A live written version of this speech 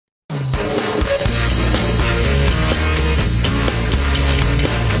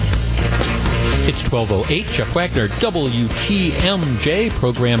12:08. Jeff Wagner, WTMJ.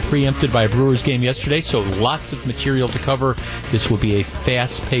 Program preempted by a Brewers game yesterday, so lots of material to cover. This will be a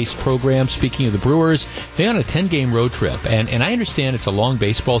fast-paced program. Speaking of the Brewers, they're on a 10-game road trip, and I understand it's a long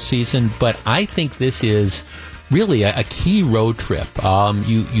baseball season, but I think this is really a key road trip.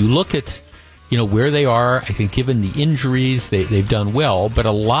 You look at where they are. I think given the injuries, they've done well, but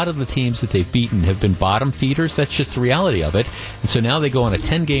a lot of the teams that they've beaten have been bottom feeders. That's just the reality of it. And so now they go on a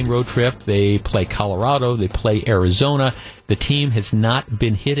 10-game road trip. They play Colorado. They play Arizona. The team has not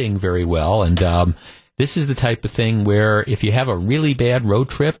been hitting very well, and this is the type of thing where if you have a really bad road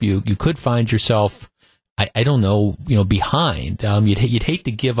trip, you could find yourself, I don't know, behind. You'd hate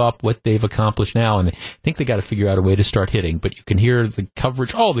to give up what they've accomplished now, and I think they got to figure out a way to start hitting. But you can hear the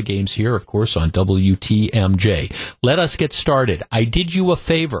coverage, all the games here, of course, on WTMJ. Let us get started. I did you a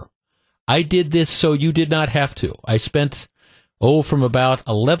favor. I did this so you did not have to. I spent, from about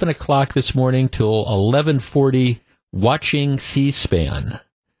 11 o'clock this morning till 11:40 watching C-SPAN,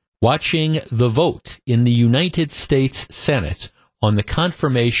 watching the vote in the United States Senate on the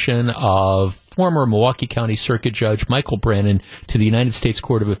confirmation of former Milwaukee County Circuit Judge Michael Brennan to the United States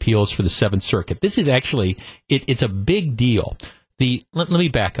Court of Appeals for the Seventh Circuit. This is actually, it's a big deal. Let me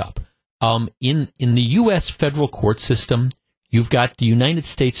back up. In the U.S. federal court system, you've got the United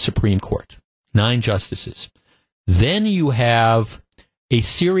States Supreme Court, 9 justices. Then you have a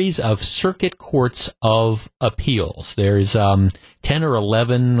series of circuit courts of appeals. There's 10 or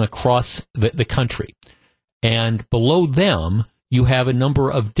 11 across the country. And below them, you have a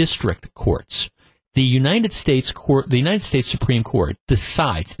number of district courts. The United States Supreme Court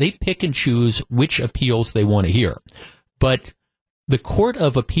decides, they pick and choose which appeals they want to hear. But the Court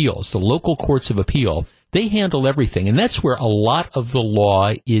of Appeals, the local courts of appeal, they handle everything. And that's where a lot of the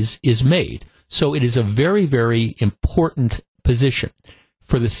law is made. So it is a very, very important position.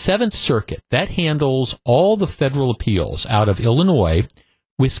 For the Seventh Circuit, that handles all the federal appeals out of Illinois,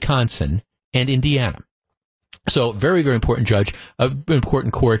 Wisconsin, and Indiana. So, very, very important judge,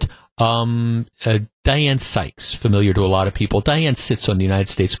 important court. Diane Sykes, familiar to a lot of people. Diane sits on the United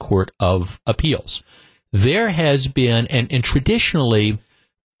States Court of Appeals. There has been, and traditionally,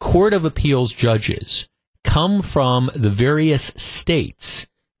 Court of Appeals judges come from the various states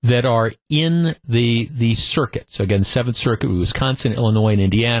that are in the circuit. So again, Seventh Circuit, Wisconsin, Illinois, and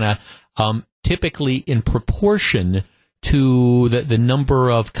Indiana, typically in proportion to the number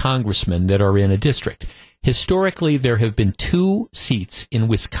of congressmen that are in a district. Historically, there have been 2 seats in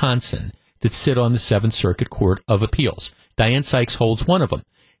Wisconsin that sit on the Seventh Circuit Court of Appeals. Diane Sykes holds one of them.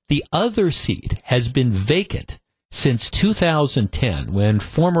 The other seat has been vacant since 2010, when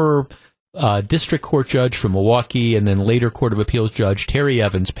former district court judge from Milwaukee and then later Court of Appeals judge Terry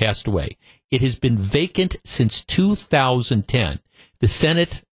Evans passed away. It has been vacant since 2010. The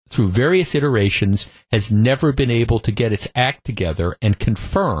Senate, through various iterations, has never been able to get its act together and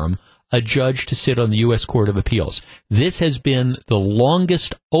confirm a judge to sit on the U.S. Court of Appeals. This has been the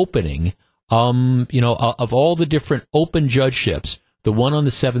longest opening, of all the different open judgeships. The one on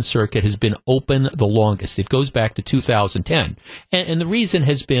the Seventh Circuit has been open the longest. It goes back to 2010. And the reason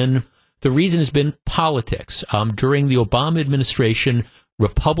has been politics. During the Obama administration,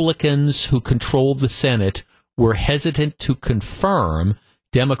 Republicans who controlled the Senate were hesitant to confirm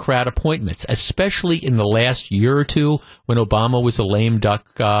Democrat appointments, especially in the last year or two when Obama was a lame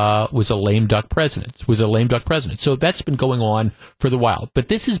duck president. So that's been going on for the while. But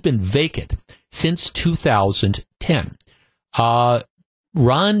this has been vacant since 2010.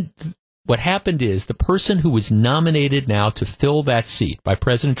 What happened is the person who was nominated now to fill that seat by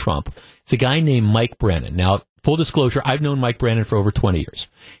President Trump is a guy named Mike Brennan. Now, full disclosure, I've known Mike Brennan for over 20 years.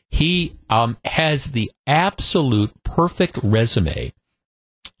 He has the absolute perfect resume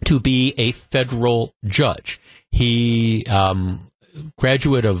to be a federal judge. He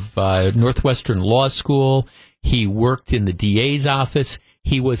graduate of Northwestern Law School. He worked in the DA's office.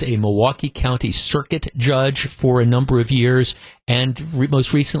 He was a Milwaukee County Circuit Judge for a number of years, and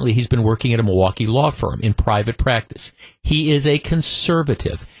most recently he's been working at a Milwaukee law firm in private practice. He is a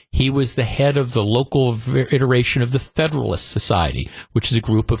conservative. He was the head of the local iteration of the Federalist Society, which is a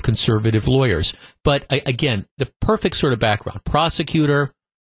group of conservative lawyers. But again, the perfect sort of background. Prosecutor,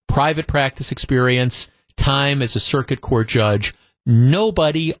 private practice experience, time as a circuit court judge.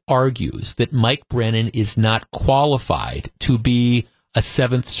 Nobody argues that Mike Brennan is not qualified to be a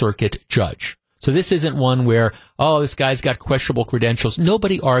Seventh Circuit judge. So this isn't one where, this guy's got questionable credentials.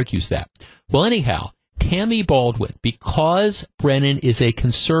 Nobody argues that. Well, anyhow, Tammy Baldwin, because Brennan is a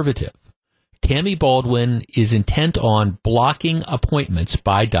conservative, Tammy Baldwin is intent on blocking appointments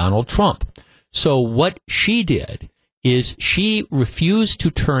by Donald Trump. So what she did is she refused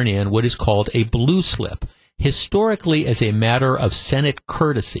to turn in what is called a blue slip, historically as a matter of Senate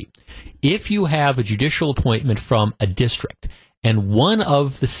courtesy. If you have a judicial appointment from a district and one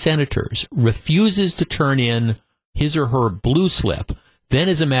of the senators refuses to turn in his or her blue slip, then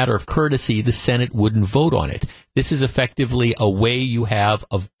as a matter of courtesy, the Senate wouldn't vote on it. This is effectively a way you have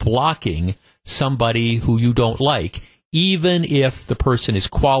of blocking somebody who you don't like, even if the person is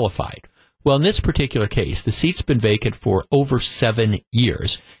qualified. Well, in this particular case, the seat's been vacant for over 7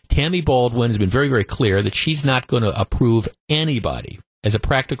 years. Tammy Baldwin has been very, very clear that she's not going to approve anybody, as a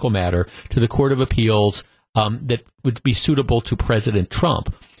practical matter, to the Court of Appeals that would be suitable to President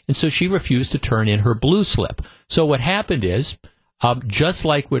Trump. And so she refused to turn in her blue slip. So what happened is, just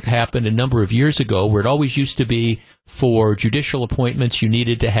like what happened a number of years ago, where it always used to be for judicial appointments, you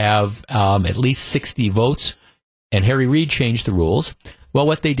needed to have at least 60 votes, and Harry Reid changed the rules. Well,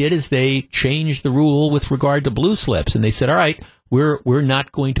 what they did is they changed the rule with regard to blue slips, and they said, all right, we're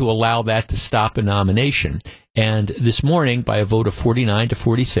not going to allow that to stop a nomination. And this morning, by a vote of 49 to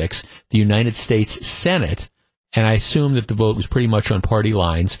 46, the United States Senate, and I assume that the vote was pretty much on party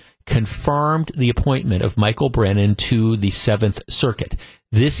lines, confirmed the appointment of Michael Brennan to the Seventh Circuit.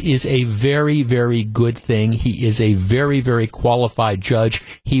 This is a very, very good thing. He is a very, very qualified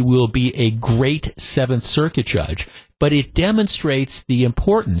judge. He will be a great Seventh Circuit judge. But it demonstrates the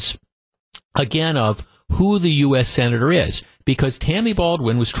importance, again, of who the U.S. Senator is, because Tammy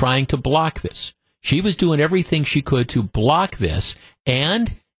Baldwin was trying to block this. She was doing everything she could to block this,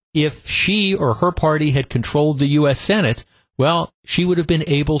 and if she or her party had controlled the U.S. Senate, well, she would have been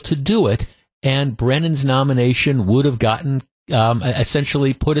able to do it, and Brennan's nomination would have gotten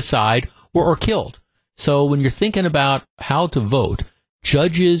essentially put aside or killed. So when you're thinking about how to vote,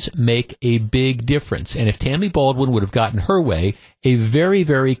 judges make a big difference. And if Tammy Baldwin would have gotten her way, a very,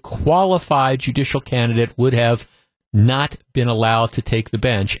 very qualified judicial candidate would have not been allowed to take the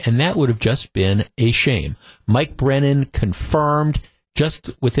bench, and that would have just been a shame. Mike Brennan confirmed just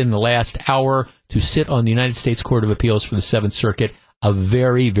within the last hour to sit on the United States Court of Appeals for the Seventh Circuit. A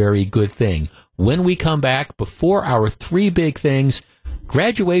very, very good thing. When we come back, before our three big things,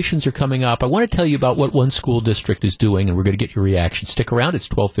 graduations are coming up. I want to tell you about what one school district is doing, and we're going to get your reaction. Stick around. It's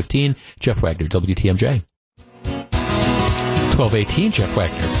 12:15. Jeff Wagner, WTMJ. 12:18, Jeff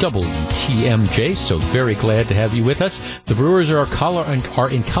Wagner, WTMJ. So very glad to have you with us. The Brewers are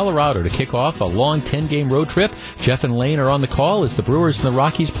in Colorado to kick off a long 10-game road trip. Jeff and Lane are on the call as the Brewers and the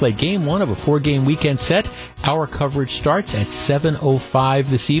Rockies play Game 1 of a 4-game weekend set. Our coverage starts at 7:05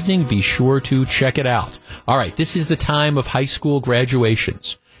 this evening. Be sure to check it out. All right, this is the time of high school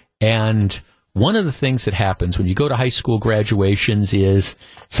graduations. And one of the things that happens when you go to high school graduations is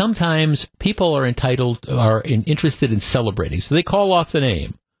sometimes people are interested in celebrating. So they call off the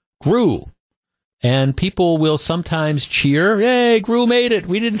name, Gru. And people will sometimes cheer, hey, Gru made it.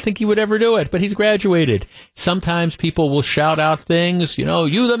 We didn't think he would ever do it, but he's graduated. Sometimes people will shout out things, you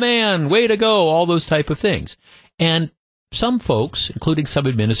the man, way to go, all those type of things. And some folks, including some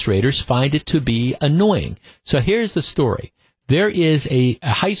administrators, find it to be annoying. So here's the story. There is a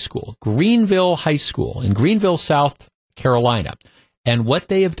high school, Greenville High School, in Greenville, South Carolina. And what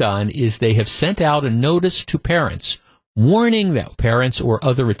they have done is they have sent out a notice to parents, warning them, parents or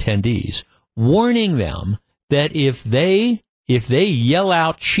other attendees, warning them that if they yell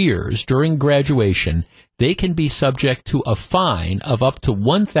out cheers during graduation, they can be subject to a fine of up to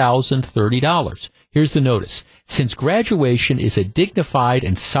 $1,030. Here's the notice. Since graduation is a dignified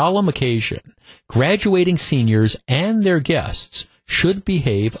and solemn occasion, graduating seniors and their guests should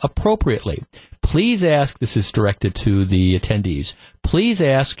behave appropriately. Please ask, this is directed to the attendees, please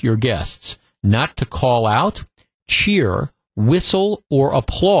ask your guests not to call out, cheer, whistle, or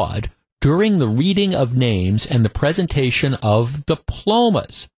applaud during the reading of names and the presentation of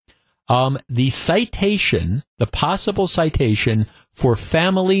diplomas. The possible citation for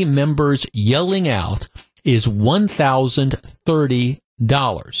family members yelling out is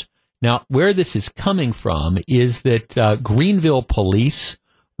 $1,030. Now, where this is coming from is that Greenville police,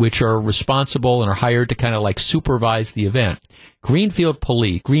 which are responsible and are hired to kind of like supervise the event, Greenville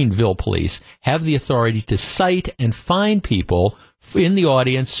police have the authority to cite and fine people in the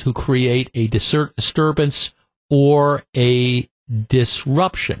audience who create a disturbance or a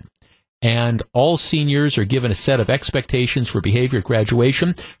disruption. And all seniors are given a set of expectations for behavior at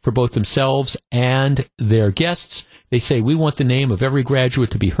graduation for both themselves and their guests. They say, we want the name of every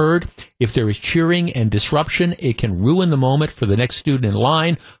graduate to be heard. If there is cheering and disruption, it can ruin the moment for the next student in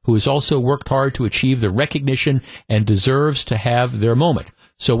line who has also worked hard to achieve the recognition and deserves to have their moment.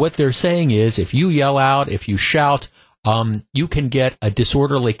 So what they're saying is, if you yell out, if you shout, you can get a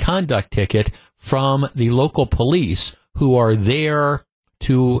disorderly conduct ticket from the local police who are there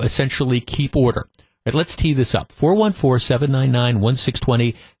to essentially keep order. Right, let's tee this up.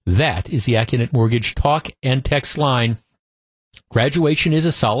 414-799-1620. That is the Accunet Mortgage talk and text line. Graduation is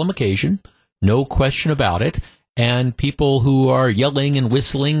a solemn occasion, no question about it, and people who are yelling and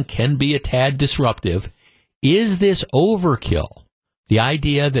whistling can be a tad disruptive. Is this overkill? The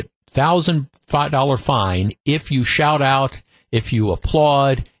idea that $1,000 fine if you shout out, if you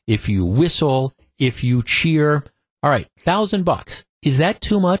applaud, if you whistle, if you cheer. All right, $1,000. Is that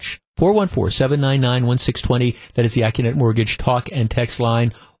too much? 414-799-1620. That is the Accunet Mortgage talk and text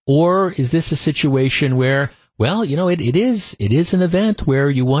line. Or is this a situation where, well, it is an event where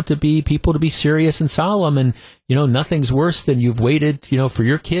you want people to be serious and solemn, and, nothing's worse than you've waited, for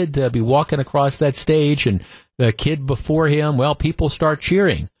your kid to be walking across that stage and the kid before him, well, people start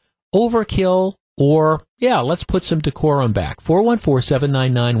cheering. Overkill, or, let's put some decorum back.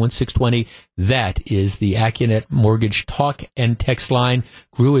 414-799-1620. That is the Accunet Mortgage talk and text line.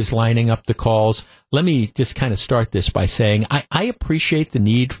 Gru is lining up the calls. Let me just kind of start this by saying I appreciate the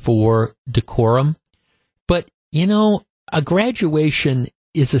need for decorum, but, a graduation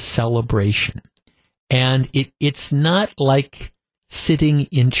is a celebration, and it's not like sitting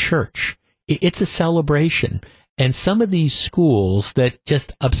in church. It's a celebration. And some of these schools that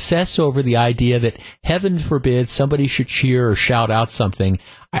just obsess over the idea that, heaven forbid, somebody should cheer or shout out something,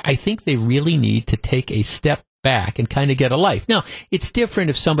 I think they really need to take a step back and kind of get a life. Now, it's different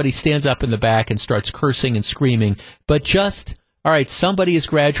if somebody stands up in the back and starts cursing and screaming, but just, all right, somebody is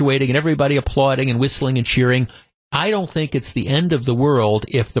graduating and everybody applauding and whistling and cheering. I don't think it's the end of the world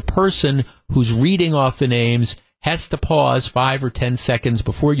if the person who's reading off the names has to pause 5 or 10 seconds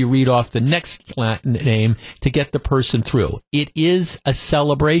before you read off the next name to get the person through. It is a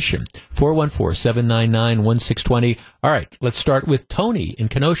celebration. 414-799-1620. All right, let's start with Tony in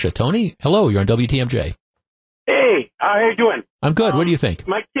Kenosha. Tony, hello, you're on WTMJ. Hey, how are you doing? I'm good. What do you think?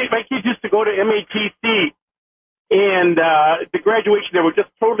 My kids used to go to MATC, and the graduation there was just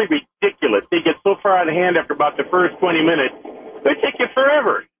totally ridiculous. They get so far out of hand after about the first 20 minutes. They take you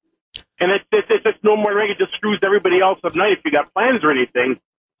forever. And it's just no more regular. It just screws everybody else up night if you got plans or anything.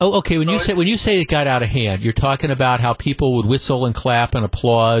 Oh, okay. When you say it got out of hand, you're talking about how people would whistle and clap and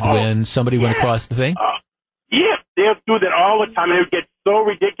applaud when somebody went across the thing? Yeah, they'll do that all the time, and it would get so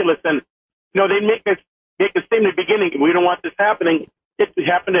ridiculous. And they make a statement at the beginning. We don't want this happening. It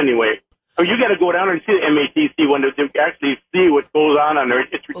happened anyway. Oh, you got to go down and see the MATC one to actually see what goes on there.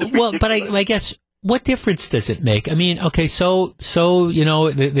 It's ridiculous. But I guess. What difference does it make? I mean, okay, so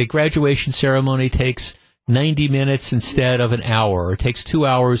the graduation ceremony takes 90 minutes instead of an hour, or takes 2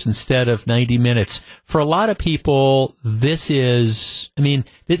 hours instead of 90 minutes. For a lot of people, this is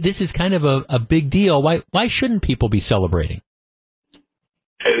kind of a big deal. Why shouldn't people be celebrating?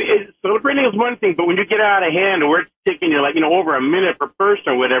 Celebrating is one thing, but when you get out of hand, where it's taking you over a minute per person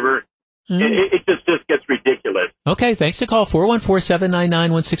or whatever, it just gets ridiculous. Okay, thanks for the call.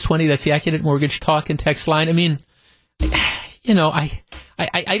 414-799-1620. That's the Accunet Mortgage talk and text line. I mean, I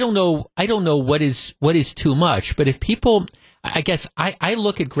don't know what is too much, but if people, I guess I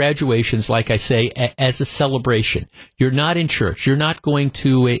look at graduations, like I say, as a celebration. You're not in church. You're not going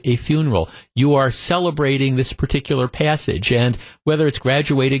to a funeral. You are celebrating this particular passage, and whether it's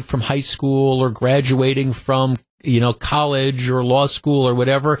graduating from high school or graduating from college or law school or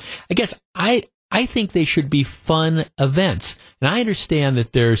whatever, I guess I think they should be fun events. And I understand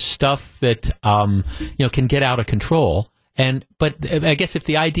that there's stuff that, can get out of control. But I guess if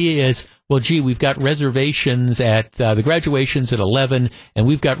the idea is, well, gee, we've got reservations at, the graduation's at 11 and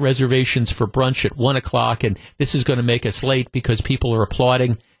we've got reservations for brunch at 1 o'clock and this is going to make us late because people are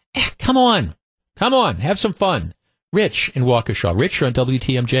applauding. Come on, have some fun. Rich in Waukesha. Rich, you're on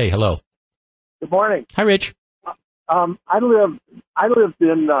WTMJ. Hello. Good morning. Hi, Rich. I lived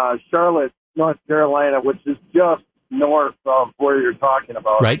in Charlotte, North Carolina, which is just north of where you're talking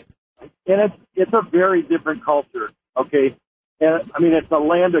about. Right. And it's a very different culture, okay? And, it's a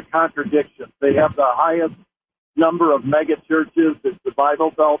land of contradictions. They have the highest number of mega churches. It's the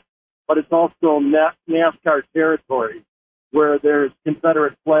Bible Belt, but it's also NASCAR territory where there's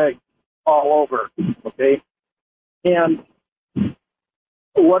Confederate flags all over, okay? And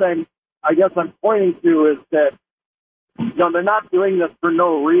what I guess I'm pointing to is that they're not doing this for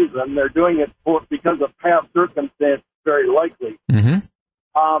no reason. They're doing it because of past circumstances, very likely. Mm-hmm.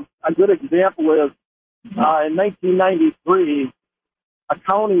 A good example is in 1993, a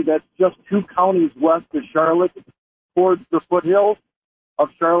county that's just 2 counties west of Charlotte, towards the foothills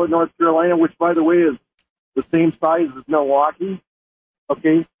of Charlotte, North Carolina, which, by the way, is the same size as Milwaukee.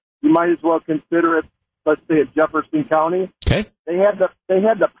 Okay, you might as well consider it let's say at Jefferson County, Okay. they had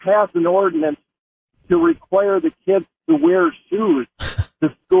to pass an ordinance to require the kids to wear shoes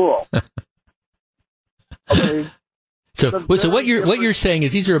to school. Okay. So what you're saying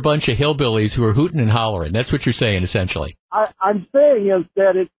is these are a bunch of hillbillies who are hooting and hollering. That's what you're saying, essentially. I'm saying is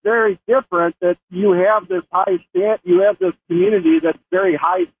that it's very different that you have this you have this community that's very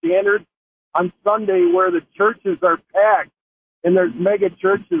high standard on Sunday where the churches are packed and there's mega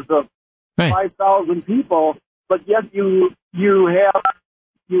churches of 5,000 people, but yet you have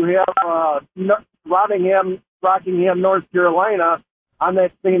Rockingham, North Carolina on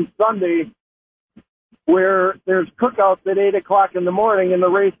that same Sunday where there's cookouts at 8 o'clock in the morning and the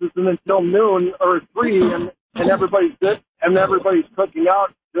race isn't until noon or 3 and everybody's cooking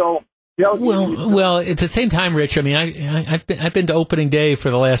out till. Well, at the same time, Rich, I mean, I've been to opening day for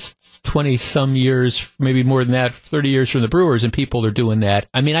the last 20 some years, maybe more than that, 30 years from the Brewers, and people are doing that.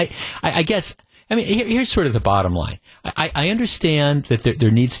 I mean, I guess. I mean, here's sort of the bottom line. I understand that there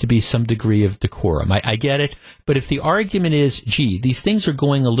needs to be some degree of decorum. I get it. But if the argument is, gee, these things are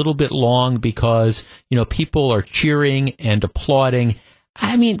going a little bit long because, people are cheering and applauding,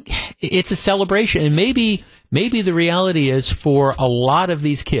 I mean, it's a celebration. And maybe the reality is for a lot of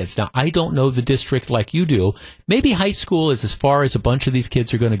these kids. Now, I don't know the district like you do. Maybe high school is as far as a bunch of these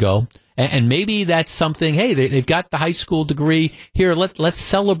kids are going to go. And maybe that's something, hey, they've got the high school degree. Here, let's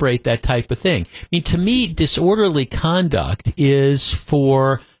celebrate that type of thing. I mean, to me, disorderly conduct is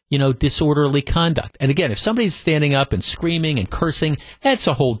for, disorderly conduct. And again, if somebody's standing up and screaming and cursing, that's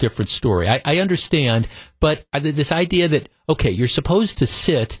a whole different story. I understand. But this idea that, okay, you're supposed to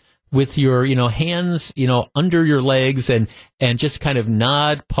sit with your, hands, under your legs and just kind of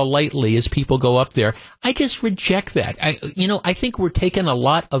nod politely as people go up there. I just reject that. I think we're taking a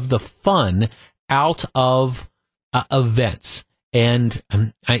lot of the fun out of events. And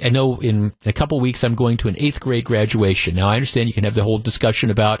I know in a couple of weeks I'm going to an 8th grade graduation. Now I understand you can have the whole discussion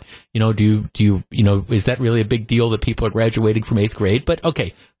about, do you, is that really a big deal that people are graduating from 8th grade? But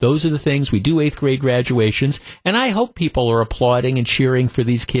okay, those are the things. We do 8th grade graduations, and I hope people are applauding and cheering for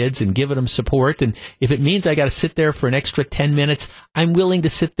these kids and giving them support. And if it means I got to sit there for an extra 10 minutes, I'm willing to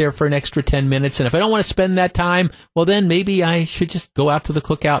sit there for an extra 10 minutes. And if I don't want to spend that time, well, then maybe I should just go out to the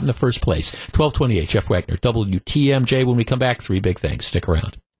cookout in the first place. 1228, Jeff Wagner, WTMJ. When we come back, 3 big things. Stick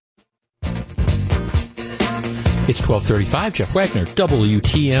around. It's 12:35. Jeff Wagner,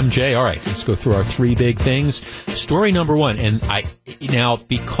 WTMJ. All right, let's go through our 3 big things. Story number 1, and now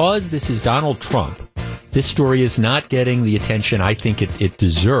because this is Donald Trump, this story is not getting the attention I think it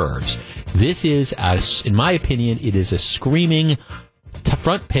deserves. This is, in my opinion, it is a screaming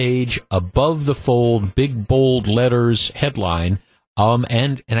front page, above the fold, big bold letters headline,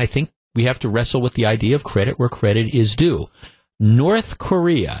 and I think we have to wrestle with the idea of credit where credit is due. North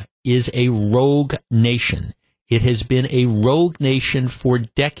Korea is a rogue nation. It has been a rogue nation for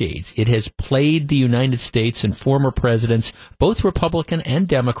decades. It has played the United States and former presidents, both Republican and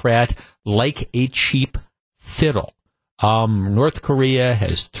Democrat, like a cheap fiddle. North Korea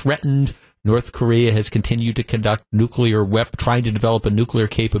has threatened. North Korea has continued to conduct trying to develop a nuclear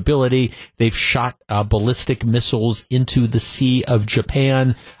capability. They've shot ballistic missiles into the Sea of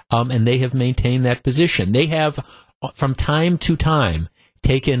Japan, and they have maintained that position. They have, from time to time,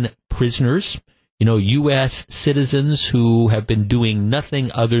 taken prisoners, U.S. citizens who have been doing nothing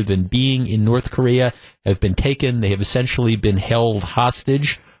other than being in North Korea have been taken. They have essentially been held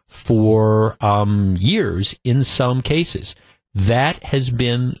hostage for years in some cases. That has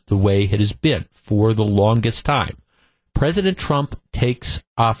been the way it has been for the longest time. President Trump takes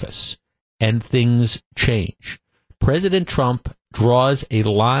office and things change. President Trump draws a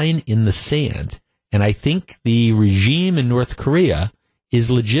line in the sand, and I think the regime in North Korea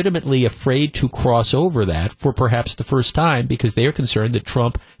is legitimately afraid to cross over that for perhaps the first time because they are concerned that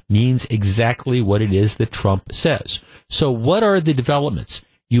Trump means exactly what it is that Trump says. So what are the developments?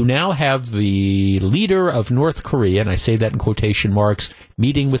 You now have the leader of North Korea, and I say that in quotation marks,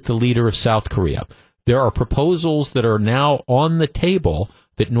 meeting with the leader of South Korea. There are proposals that are now on the table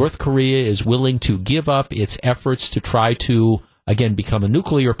that North Korea is willing to give up its efforts to try to, again, become a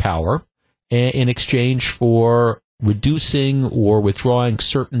nuclear power in exchange for reducing or withdrawing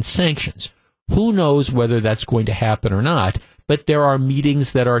certain sanctions. Who knows whether that's going to happen or not, but there are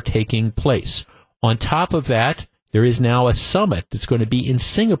meetings that are taking place. On top of that, there is now a summit that's going to be in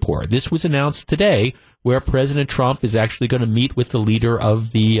Singapore. This was announced today, where President Trump is actually going to meet with the leader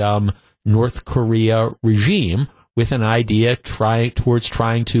of the North Korea regime with an idea towards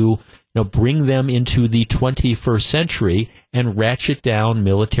trying to bring them into the 21st century and ratchet down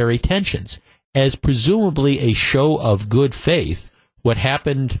military tensions. As presumably a show of good faith, what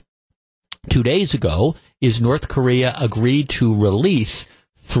happened 2 days ago is North Korea agreed to release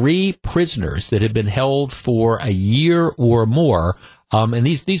 3 prisoners that had been held for a year or more. And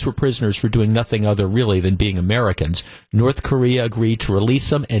these were prisoners for doing nothing other really than being Americans. North Korea agreed to release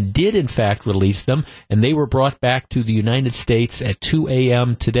them and did in fact release them. And they were brought back to the United States at 2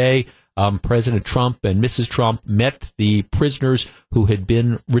 a.m. today. President Trump and Mrs. Trump met the prisoners who had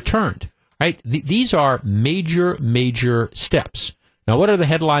been returned. Right? These are major, major steps. Now, what are the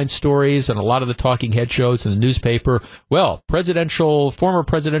headline stories and a lot of the talking head shows in the newspaper? Well, former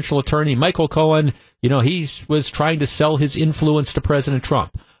presidential attorney Michael Cohen, he was trying to sell his influence to President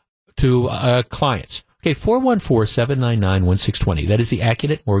Trump, to clients. Okay, 414-799-1620. That is the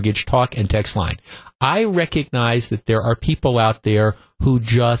Accunet Mortgage talk and text line. I recognize that there are people out there who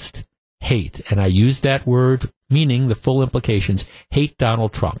just hate, and I use that word meaning the full implications, hate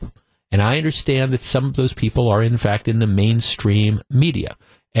Donald Trump. And I understand that some of those people are, in fact, in the mainstream media.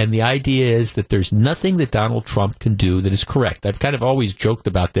 And the idea is that there's nothing that Donald Trump can do that is correct. I've kind of always joked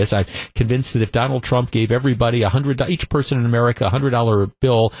about this. I'm convinced that if Donald Trump gave everybody each person in America $100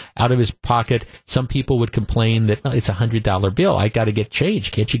 bill out of his pocket, some people would complain that it's a $100 bill. I got to get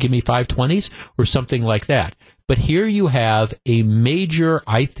change. Can't you give me 520s or something like that? But here you have a major,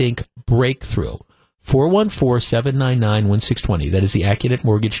 I think, breakthrough. 414-799-1620. That is the Accunet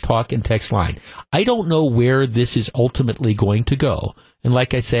Mortgage talk and text line. I don't know where this is ultimately going to go. And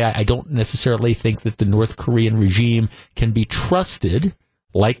like I say, I don't necessarily think that the North Korean regime can be trusted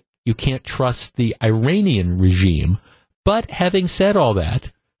like you can't trust the Iranian regime. But having said all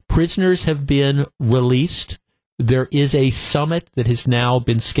that, prisoners have been released. There is a summit that has now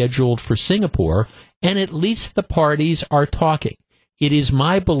been scheduled for Singapore, and at least the parties are talking. It is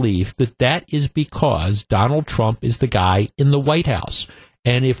my belief that that is because Donald Trump is the guy in the White House.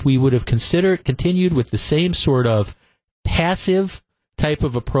 And if we would have continued with the same sort of passive type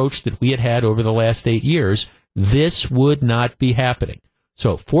of approach that we had over the last 8 years, this would not be happening.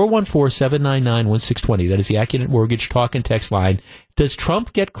 So 414-799-1620, that is the Accunet Mortgage talk and text line. Does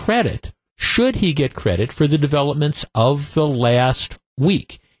Trump get credit? Should he get credit for the developments of the last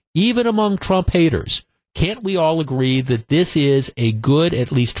week? Even among Trump haters, can't we all agree that this is a good,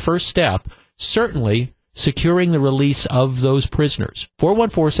 at least first step, certainly securing the release of those prisoners?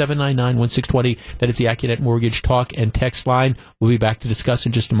 414-799-1620, that is the Accunet Mortgage talk and text line. We'll be back to discuss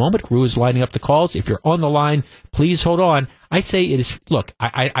in just a moment. Crew is lining up the calls. If you're on the line, please hold on. I say it is, look,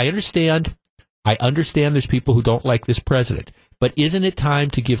 I understand there's people who don't like this president. But isn't it time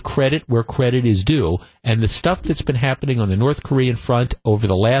to give credit where credit is due? And the stuff that's been happening on the North Korean front over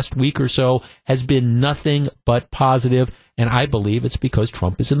the last week or so has been nothing but positive. And I believe it's because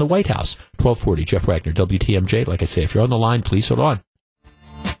Trump is in the White House. 1240, Jeff Wagner, WTMJ. Like I say, if you're on the line, please hold on.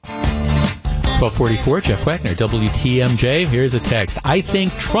 1244, Jeff Wagner, WTMJ. Here's a text. I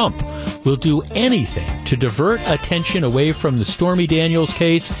think Trump will do anything to divert attention away from the Stormy Daniels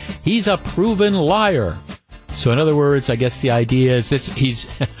case. He's a proven liar. So in other words, I guess the idea is this: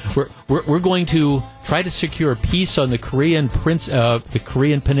 we're going to try to secure peace on the Korean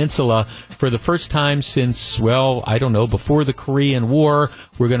Peninsula for the first time since, well, I don't know, before the Korean War.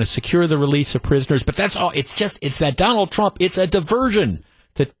 We're going to secure the release of prisoners, but that's all. It's that Donald Trump. It's a diversion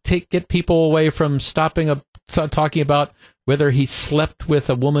to get people away from talking about whether he slept with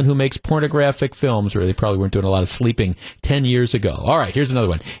a woman who makes pornographic films, or they probably weren't doing a lot of sleeping 10 years ago. All right, here's another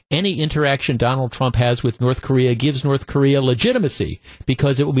one. Any interaction Donald Trump has with North Korea gives North Korea legitimacy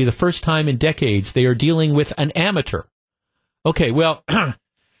because it will be the first time in decades they are dealing with an amateur. Okay, well,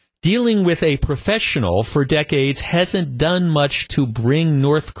 dealing with a professional for decades hasn't done much to bring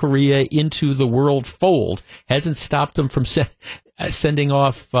North Korea into the world fold, hasn't stopped them from sending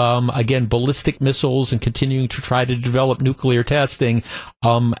off, again, ballistic missiles and continuing to try to develop nuclear testing.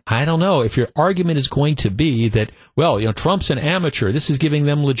 I don't know. If your argument is going to be that, well, Trump's an amateur, this is giving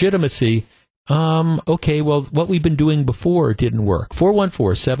them legitimacy. Okay, well, what we've been doing before didn't work.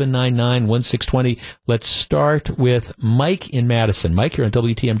 414-799-1620. Let's start with Mike in Madison. Mike, you're on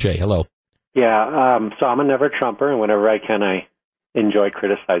WTMJ. Hello. Yeah, so I'm a never Trumper, and whenever I can, I enjoy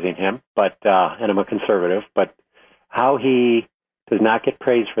criticizing him, and I'm a conservative, but how he does not get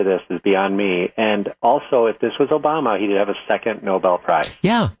praise for this is beyond me. And also, if this was Obama, he'd have a second Nobel Prize.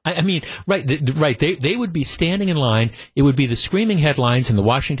 Yeah, I mean, right. They would be standing in line. It would be the screaming headlines in the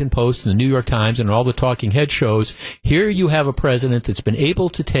Washington Post and the New York Times and all the talking head shows. Here you have a president that's been able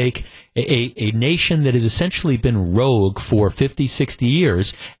to take a nation that has essentially been rogue for 50, 60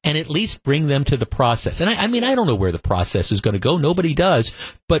 years and at least bring them to the process. And I mean, I don't know where the process is going to go. Nobody does.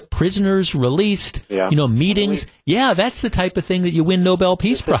 But prisoners released, meetings. Yeah, that's the type of thing that you win Nobel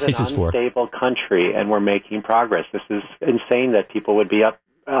Peace Prizes for. This is an unstable country, and we're making progress. This is insane that people would be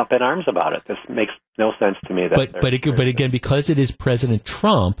up in arms about it. This makes no sense to me. But again, because it is President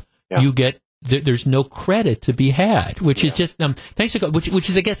Trump, you get there's no credit to be had, which is just thanks to God, which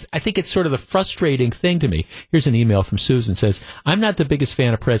is I think it's sort of the frustrating thing to me. Here's an email from Susan says, "I'm not the biggest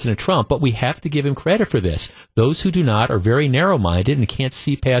fan of President Trump, but we have to give him credit for this. Those who do not are very narrow-minded and can't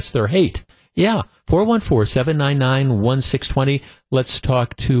see past their hate." Yeah, 414-799-1620. Let's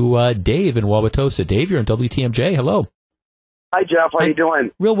talk to Dave in Wauwatosa. Dave, you're on WTMJ. Hello. Hi, Jeff. How you doing?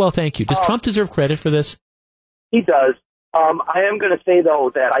 Real well, thank you. Does Trump deserve credit for this? He does. I am going to say,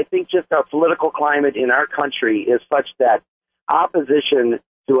 though, that I think just our political climate in our country is such that opposition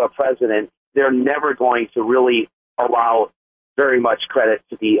to a president, they're never going to really allow very much credit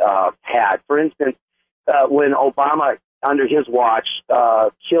to be had. For instance, when Obama, under his watch,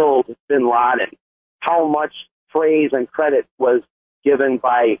 killed bin Laden, how much praise and credit was given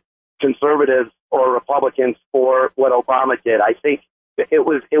by conservatives or Republicans for what Obama did? I think it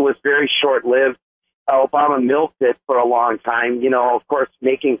was very short-lived. Obama milked it for a long time, of course,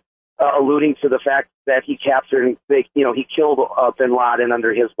 alluding to the fact that he captured and he killed bin Laden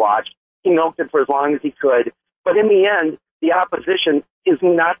under his watch. He milked it for as long as he could. But in the end, the opposition is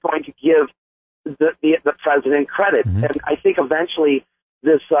not going to give the president credit. Mm-hmm. And I think eventually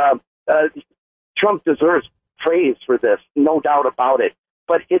this Trump deserves praise for this, no doubt about it.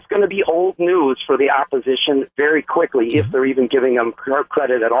 But it's going to be old news for the opposition very quickly if they're even giving them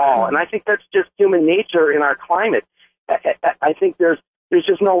credit at all. And I think that's just human nature in our climate. I think there's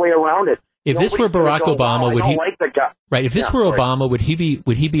just no way around it. If this were Barack Obama, would he? Like the guy. Right. If this were Obama, would he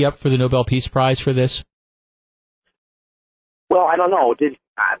be up for the Nobel Peace Prize for this? Well, I don't know.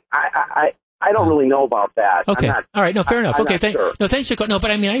 I don't really know about that. Okay. All right. No, fair enough. Okay. Sure. No, thanks. No, but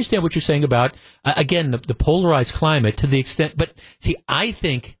I mean, I understand what you're saying about, again, the polarized climate to the extent, but see, I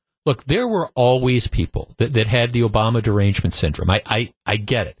think, look, there were always people that had the Obama derangement syndrome. I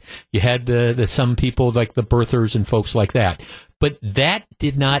get it. You had some people like the birthers and folks like that. But that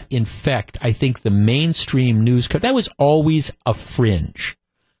did not infect, I think, the mainstream news. That was always a fringe.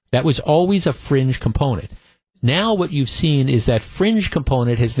 That was always a fringe component. Now what you've seen is that fringe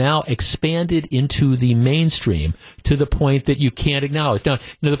component has now expanded into the mainstream to the point that you can't acknowledge. Now,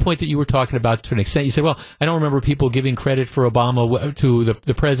 the point that you were talking about to an extent, you said, well, I don't remember people giving credit for Obama to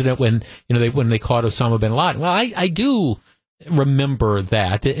the president when they caught Osama bin Laden. Well, I do remember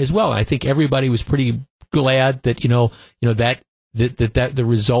that as well. And I think everybody was pretty glad that, that the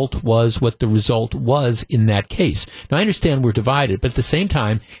result was what the result was in that case. Now, I understand we're divided, but at the same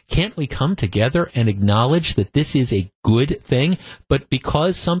time, can't we come together and acknowledge that this is a good thing? But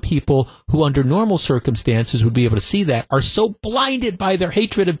because some people who under normal circumstances would be able to see that are so blinded by their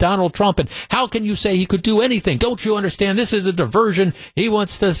hatred of Donald Trump, and how can you say he could do anything? Don't you understand? This is a diversion. He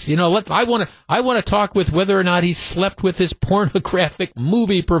wants this, I want to talk with whether or not he slept with his pornographic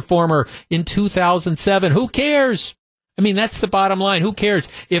movie performer in 2007. Who cares? I mean, that's the bottom line. Who cares?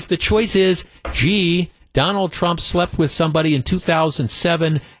 If the choice is, Donald Trump slept with somebody in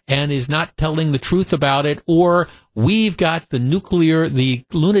 2007 and is not telling the truth about it, or we've got the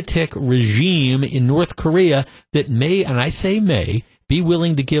lunatic regime in North Korea that may, and I say may, be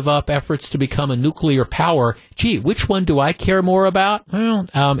willing to give up efforts to become a nuclear power. Which one do I care more about? Well,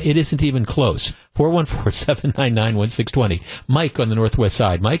 it isn't even close. 414-799-1620. Mike on the Northwest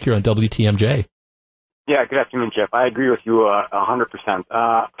Side. Mike, you're on WTMJ. Yeah, good afternoon, Jeff. I agree with you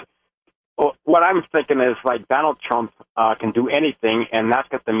 100%. What I'm thinking is, like, Donald Trump can do anything and not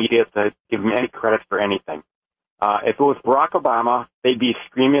get the media to give him any credit for anything. If it was Barack Obama, they'd be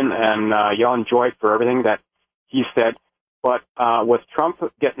screaming and yelling joy for everything that he said. But with Trump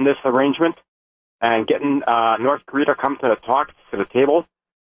getting this arrangement and getting North Korea to come to the table,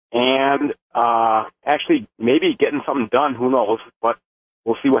 and actually maybe getting something done, who knows, but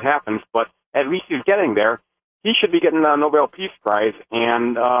we'll see what happens. But at least he's getting there. He should be getting a Nobel Peace Prize,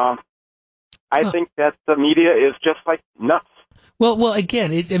 and I think that the media is just like nuts. Well,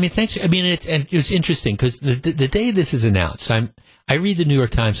 again, thanks. It was interesting because the day this is announced, I read the New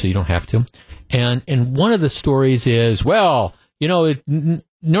York Times, so you don't have to, and one of the stories is,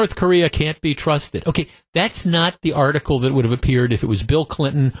 North Korea can't be trusted. Okay, that's not the article that would have appeared if it was Bill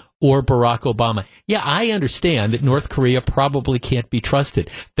Clinton or Barack Obama. Yeah, I understand that North Korea probably can't be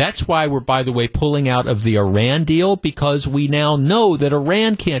trusted. That's why we're, by the way, pulling out of the Iran deal, because we now know that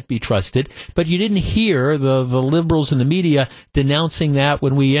Iran can't be trusted. But you didn't hear the liberals in the media denouncing that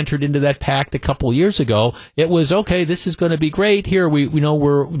when we entered into that pact a couple years ago. It was, okay, this is going to be great. Here,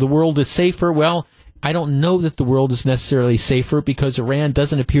 the world is safer. Well, I don't know that the world is necessarily safer because Iran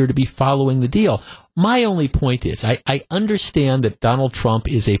doesn't appear to be following the deal. My only point is, I understand that Donald Trump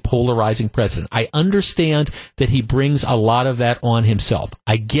is a polarizing president. I understand that he brings a lot of that on himself.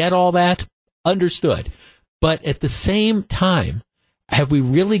 I get all that. Understood. But at the same time, have we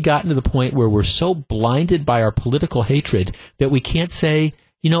really gotten to the point where we're so blinded by our political hatred that we can't say,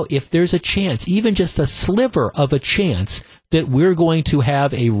 if there's a chance, even just a sliver of a chance, that we're going to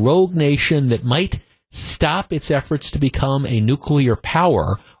have a rogue nation that might stop its efforts to become a nuclear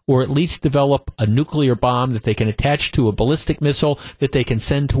power, or at least develop a nuclear bomb that they can attach to a ballistic missile that they can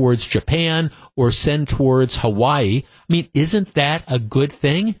send towards Japan or send towards Hawaii. I mean, isn't that a good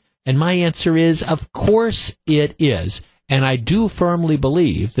thing? And my answer is, of course it is. And I do firmly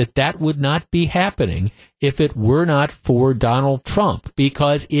believe that that would not be happening if it were not for Donald Trump,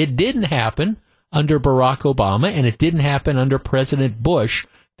 because it didn't happen under Barack Obama and it didn't happen under President Bush.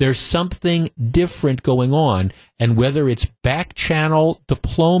 There's something different going on, and whether it's back-channel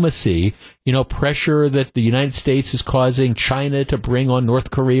diplomacy, pressure that the United States is causing China to bring on North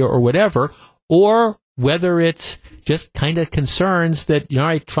Korea or whatever, or whether it's just kind of concerns that,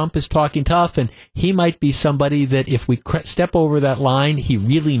 Trump is talking tough, and he might be somebody that if we step over that line, he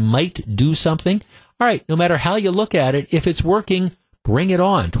really might do something. All right, no matter how you look at it, if it's working, bring it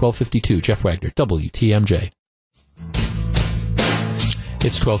on. 1252, Jeff Wagner, WTMJ.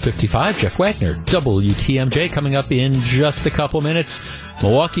 It's 12:55. Jeff Wagner, WTMJ, coming up in just a couple minutes.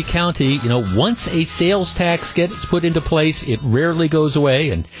 Milwaukee County, once a sales tax gets put into place, it rarely goes away,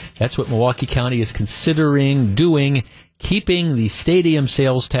 and that's what Milwaukee County is considering doing, keeping the stadium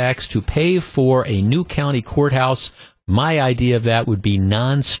sales tax to pay for a new county courthouse. My idea of that would be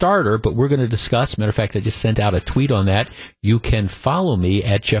non-starter, but we're going to discuss. Matter of fact, I just sent out a tweet on that. You can follow me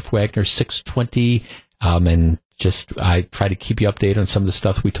at Jeff Wagner 620, and I try to keep you updated on some of the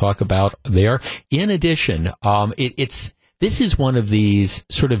stuff we talk about there. In addition, this is one of these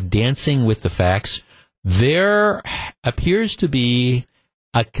sort of dancing with the facts. There appears to be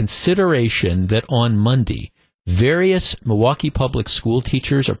a consideration that on Monday, various Milwaukee public school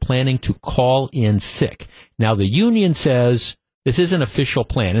teachers are planning to call in sick. Now, the union says this is an official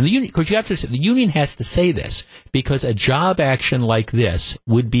plan. And the union, because the union has to say this, because a job action like this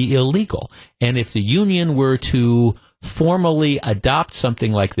would be illegal. And if the union were to formally adopt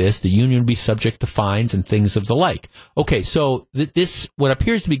something like this, the union would be subject to fines and things of the like. Okay, so what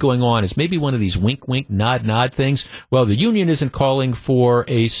appears to be going on is maybe one of these wink, wink, nod, nod things. Well, the union isn't calling for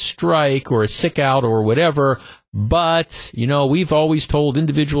a strike or a sick out or whatever, but, we've always told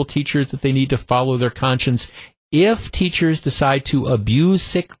individual teachers that they need to follow their conscience. If teachers decide to abuse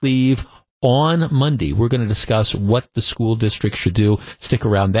sick leave on Monday, we're going to discuss what the school district should do. Stick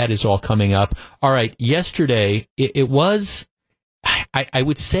around. That is all coming up. All right. Yesterday, it was, I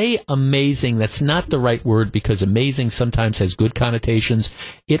would say amazing. That's not the right word because amazing sometimes has good connotations.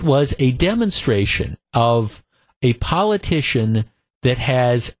 It was a demonstration of a politician that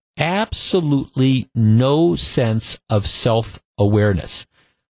has absolutely no sense of self-awareness.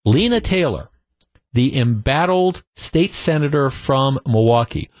 Lena Taylor, the embattled state senator from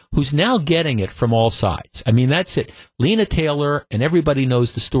Milwaukee, who's now getting it from all sides. I mean, that's it. Lena Taylor, and everybody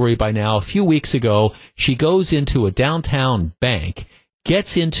knows the story by now. A few weeks ago, she goes into a downtown bank,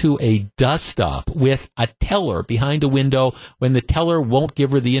 gets into a dust-up with a teller behind a window. When the teller won't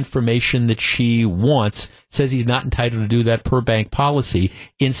give her the information that she wants, says he's not entitled to do that per bank policy.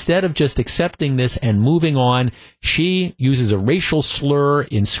 Instead of just accepting this and moving on, she uses a racial slur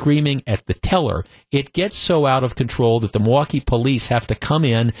in screaming at the teller. It gets so out of control that the Milwaukee police have to come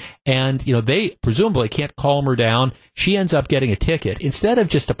in and, they presumably can't calm her down. She ends up getting a ticket. Instead of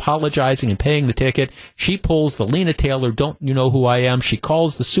just apologizing and paying the ticket, she pulls the Lena Taylor, don't you know who I am? She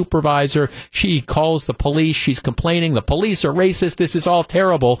calls the supervisor. She calls the police. She's complaining. The police are racist. This is all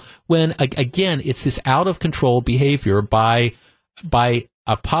terrible. When, again, it's this out of control behavior by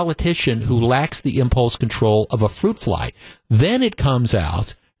a politician who lacks the impulse control of a fruit fly. Then it comes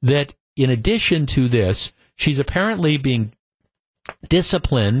out that in addition to this, she's apparently being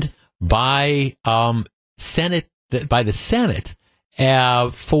disciplined by the Senate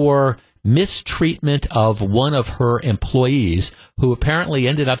for mistreatment of one of her employees, who apparently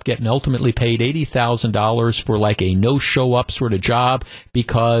ended up getting ultimately paid $80,000 for like a no-show-up sort of job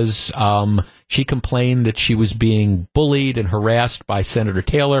because she complained that she was being bullied and harassed by Senator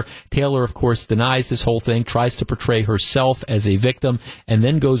Taylor. Taylor, of course, denies this whole thing, tries to portray herself as a victim, and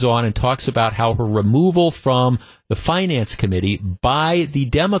then goes on and talks about how her removal from the Finance Committee by the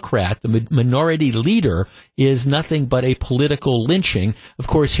Democrat, the minority leader, is nothing but a political lynching. Of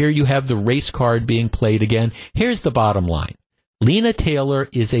course, here you have the race card being played again. Here's the bottom line. Lena Taylor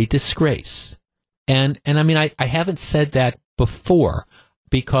is a disgrace. And I mean, I haven't said that before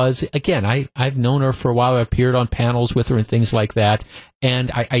because, again, I've known her for a while. I appeared on panels with her and things like that.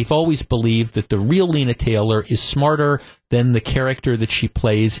 And I've always believed that the real Lena Taylor is smarter than the character that she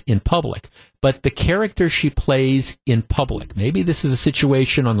plays in public. But the character she plays in public, maybe this is a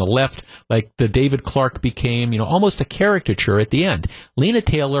situation on the left, like the David Clark became, almost a caricature at the end. Lena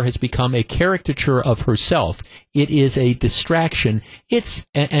Taylor has become a caricature of herself. It is a distraction.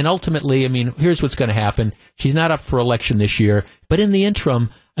 And ultimately, I mean, here's what's going to happen. She's not up for election this year, but in the interim,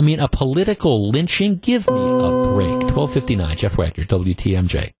 I mean, a political lynching, give me a break. 12:59, Jeff Wagner,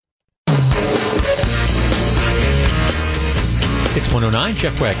 WTMJ. It's 109,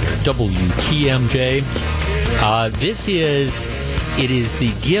 Jeff Wagner, WTMJ. It is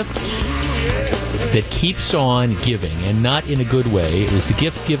the gift that keeps on giving, and not in a good way. It was the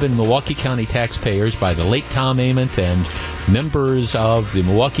gift given Milwaukee County taxpayers by the late Tom Ament and members of the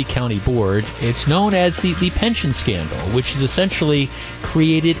Milwaukee County Board. It's known as the pension scandal, which has essentially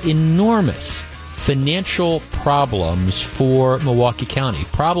created enormous financial problems for Milwaukee County.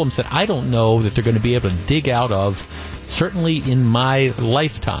 Problems that I don't know that they're going to be able to dig out of, certainly in my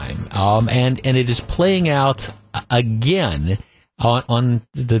lifetime. And it is playing out again on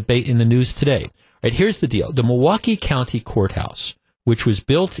the debate in the news today. Right, here's the deal. The Milwaukee County Courthouse, which was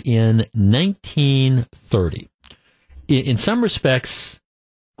built in 1930, in some respects,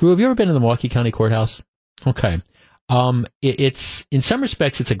 Drew, have you ever been to the Milwaukee County Courthouse? Okay. It's in some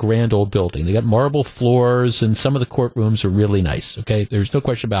respects, it's a grand old building. They got marble floors, and some of the courtrooms are really nice. Okay, there's no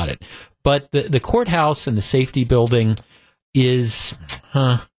question about it. But the courthouse and the safety building is,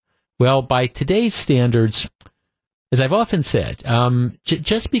 well, by today's standards, as I've often said,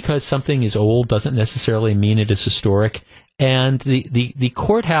 just because something is old doesn't necessarily mean it is historic. And the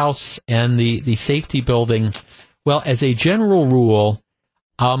courthouse and the safety building, well, as a general rule,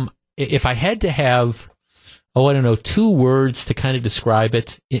 if I had to have, I don't know, 2 words to kind of describe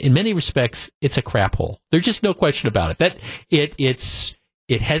it, in many respects, it's a crap hole. There's just no question about it. That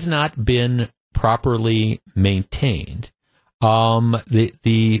it has not been properly maintained.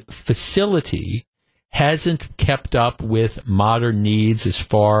 The facility hasn't kept up with modern needs as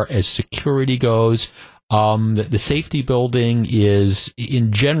far as security goes. The safety building is,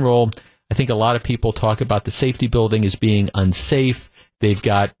 in general, I think a lot of people talk about the safety building as being unsafe. They've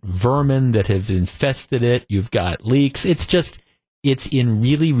got vermin that have infested it. You've got leaks. It's in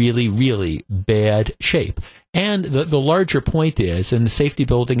really, really, really bad shape. And the larger point is, and the safety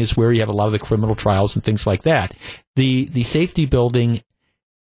building is where you have a lot of the criminal trials and things like that. The safety building,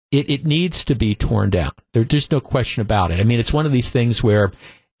 it needs to be torn down. There's no question about it. I mean, it's one of these things where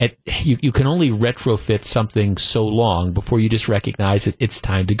you can only retrofit something so long before you just recognize it's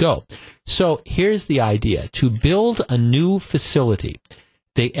time to go. So here's the idea. To build a new facility,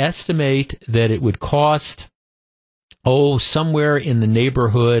 they estimate that it would cost, somewhere in the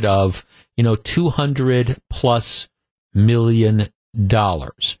neighborhood of, $200+ million.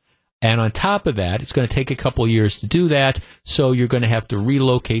 And on top of that, it's going to take a couple of years to do that, so you're going to have to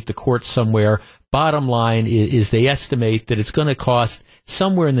relocate the court somewhere. Bottom line is they estimate that it's going to cost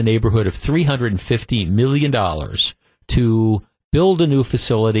somewhere in the neighborhood of $350 million to build a new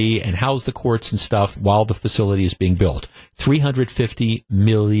facility and house the courts and stuff while the facility is being built. $350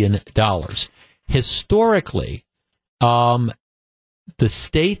 million. Historically, the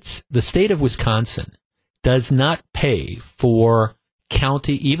state of Wisconsin does not pay for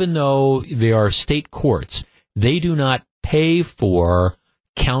county, even though they are state courts, they do not pay for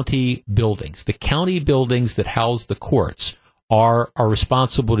county buildings. The county buildings that house the courts are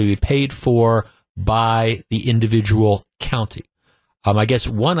responsible to be paid for by the individual county. I guess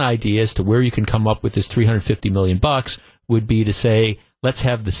one idea as to where you can come up with this $350 million would be to say, let's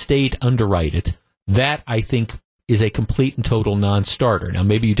have the state underwrite it. That, I think, is a complete and total non-starter. Now,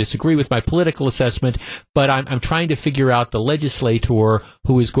 maybe you disagree with my political assessment, but I'm trying to figure out the legislator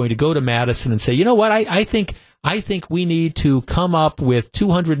who is going to go to Madison and say, you know what, I think we need to come up with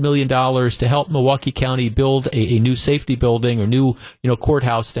 $200 million to help Milwaukee County build a new safety building or new,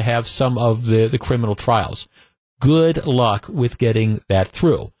 courthouse to have some of the criminal trials. Good luck with getting that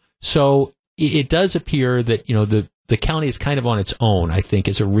through. So it does appear that, the county is kind of on its own, I think,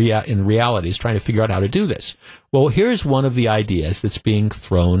 in reality, is trying to figure out how to do this. Well, here's one of the ideas that's being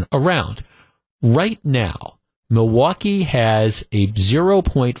thrown around. Right now, Milwaukee has a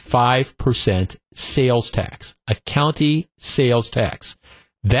 0.5% sales tax, a county sales tax.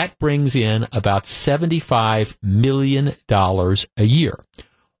 That brings in about $75 million a year.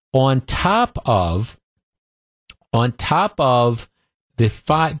 On top of the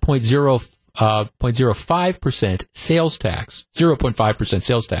 5.0 0.05% sales tax, 0.5%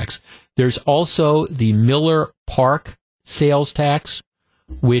 sales tax. There's also the Miller Park sales tax,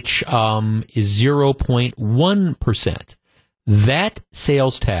 which is 0.1%. That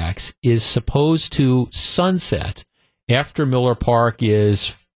sales tax is supposed to sunset after Miller Park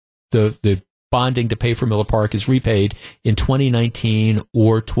is the bonding to pay for Miller Park is repaid in 2019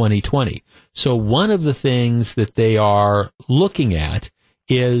 or 2020. So one of the things that they are looking at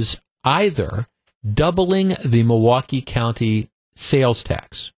is either doubling the Milwaukee County sales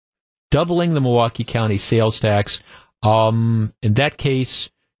tax. Doubling the Milwaukee County sales tax. In that case,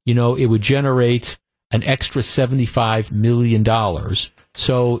 it would generate an extra $75 million.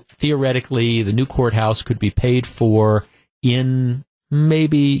 So theoretically, the new courthouse could be paid for in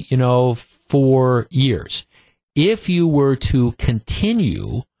maybe, 4 years. If you were to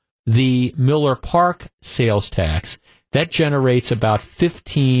continue the Miller Park sales tax, that generates about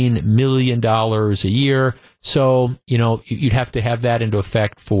 $15 million a year. So, you'd have to have that into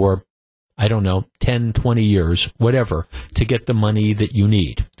effect for, 10, 20 years, whatever, to get the money that you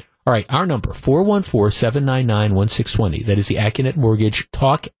need. All right, our number, 414-799-1620. That is the Acunet Mortgage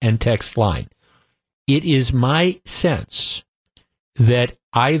talk and text line. It is my sense that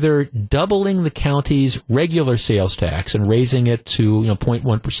either doubling the county's regular sales tax and raising it to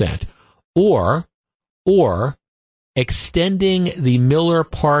 0.1%, or extending the Miller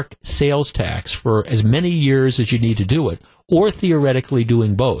Park sales tax for as many years as you need to do it, or theoretically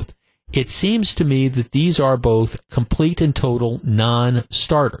doing both. It seems to me that these are both complete and total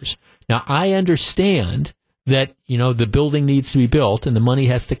non-starters. Now, I understand that, the building needs to be built and the money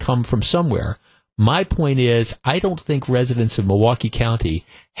has to come from somewhere. My point is, I don't think residents of Milwaukee County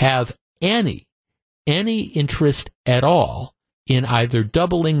have any interest at all in either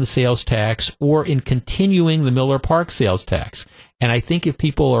doubling the sales tax or in continuing the Miller Park sales tax. And I think if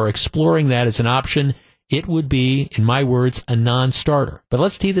people are exploring that as an option, it would be, in my words, a non-starter. But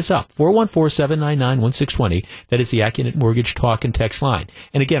let's tee this up. 414-799-1620. That is the Acunet Mortgage talk and text line.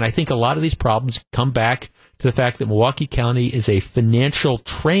 And again, I think a lot of these problems come back to the fact that Milwaukee County is a financial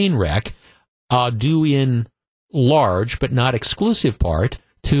train wreck, due in large but not exclusive part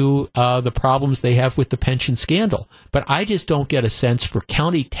to the problems they have with the pension scandal. But I just don't get a sense for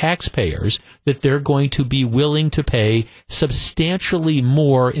county taxpayers that they're going to be willing to pay substantially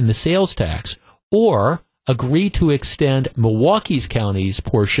more in the sales tax or agree to extend Milwaukee's county's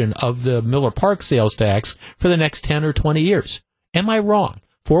portion of the Miller Park sales tax for the next 10 or 20 years. Am I wrong?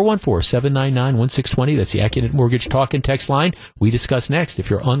 414-799-1620. That's the Acunet Mortgage talk and text line. We discuss next. If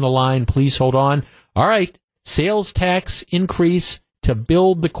you're on the line, please hold on. All right. Sales tax increase to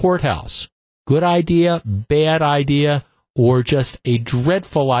build the courthouse. Good idea, bad idea, or just a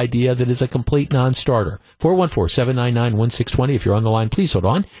dreadful idea that is a complete non-starter. 414-799-1620. If you're on the line, please hold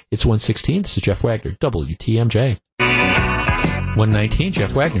on. It's 116. This is Jeff Wagner, WTMJ. 119,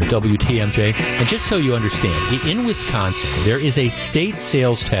 Jeff Wagner, WTMJ. And just so you understand, in Wisconsin, there is a state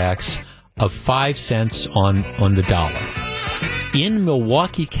sales tax of 5 cents on the dollar. In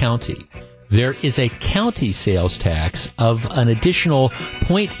Milwaukee County, there is a county sales tax of an additional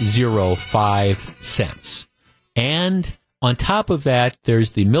 0.05 cents. And on top of that,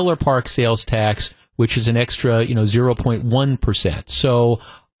 there's the Miller Park sales tax, which is an extra, 0.1%. So,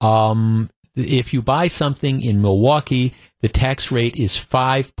 if you buy something in Milwaukee, the tax rate is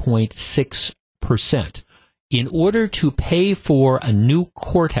 5.6%. In order to pay for a new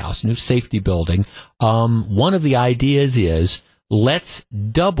courthouse, new safety building, one of the ideas is let's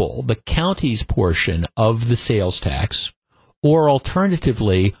double the county's portion of the sales tax, or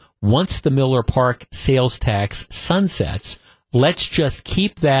alternatively, once the Miller Park sales tax sunsets, let's just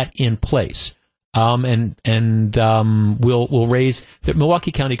keep that in place. We'll raise,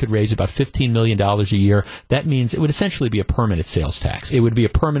 Milwaukee County could raise about $15 million a year. That means it would essentially be a permanent sales tax. It would be a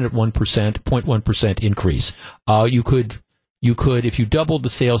permanent 0.1% increase. You could, if you doubled the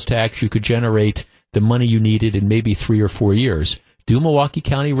sales tax, you could generate the money you needed in maybe 3 or 4 years. Do Milwaukee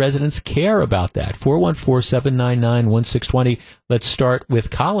County residents care about that? 414-799-1620. Let's start with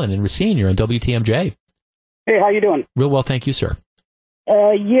Colin in Racine. You're on WTMJ. Hey, how you doing? Real well, thank you, sir.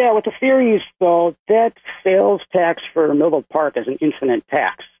 Yeah, with the theories, though, that sales tax for Millville Park is an infinite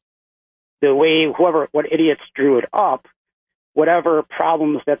tax. The way what idiots drew it up, whatever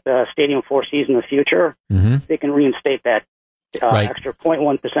problems that the stadium foresees in the future, they can reinstate that extra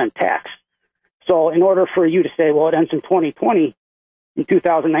 0.1% tax. So in order for you to say, well, it ends in 2020, in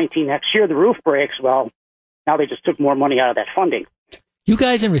 2019, next year, the roof breaks, well, now they just took more money out of that funding. You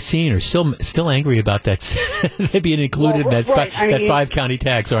guys in Racine are still angry about that being included in that 5-county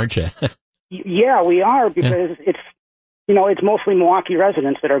tax, aren't you? Yeah, we are, because it's it's mostly Milwaukee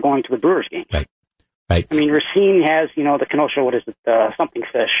residents that are going to the Brewers games. Right. Right. I mean, Racine has, the Kenosha, something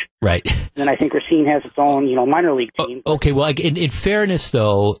fish. Right. And I think Racine has its own, minor league team. Okay, well, in fairness,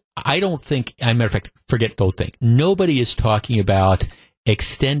 though, I don't think, as a matter of fact, don't think, nobody is talking about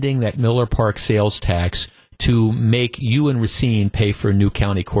extending that Miller Park sales tax to make you and Racine pay for a new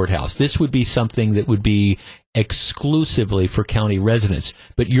county courthouse. This would be something that would be exclusively for county residents.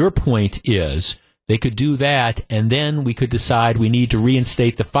 But your point is, they could do that, and then we could decide we need to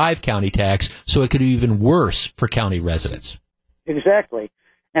reinstate the 5-county tax, so it could be even worse for county residents. Exactly.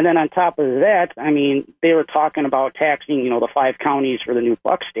 And then on top of that, I mean, they were talking about taxing, the 5 counties for the new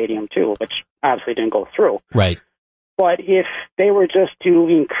Bucs Stadium, too, which obviously didn't go through. Right. But if they were just to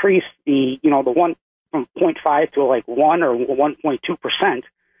increase the 1 from 0.5 to 1 or 1.2%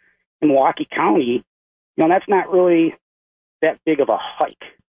 in Milwaukee County, that's not really that big of a hike.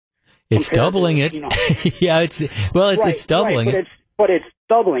 It's doubling it. Yeah, it's doubling it. But it's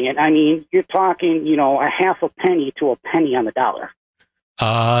doubling it. I mean, you're talking, a half a penny to a penny on the dollar.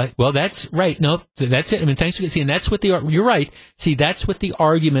 Well, that's right. No, that's it. I mean, thanks for seeing. That's what you're right. See, that's what the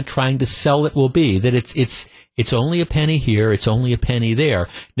argument trying to sell it will be. That it's only a penny here. It's only a penny there.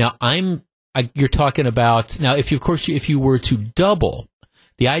 Now, you're talking about now. If you were to double.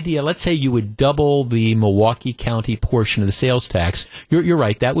 The idea, let's say you would double the Milwaukee County portion of the sales tax. You're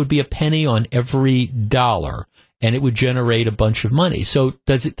right. That would be a penny on every dollar, and it would generate a bunch of money. So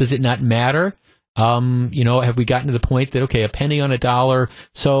does it not matter? Have we gotten to the point that, okay, a penny on a dollar,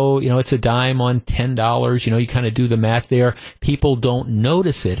 so, it's a dime on $10, you kind of do the math there. People don't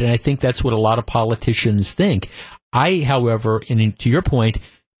notice it, and I think that's what a lot of politicians think. However, and to your point,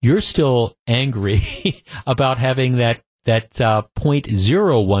 you're still angry about having that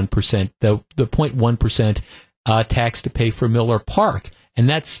 0.01%, the 0.1% tax to pay for Miller Park. And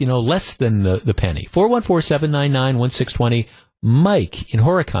that's, less than the penny. 414-799-1620. Mike in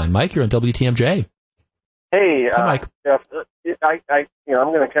Horicon. Mike, you're on WTMJ. Hey, hi, Mike. Jeff, I'm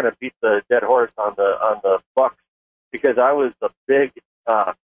going to kind of beat the dead horse on the Bucs, because I was a big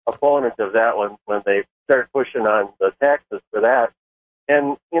opponent of that when they started pushing on the taxes for that.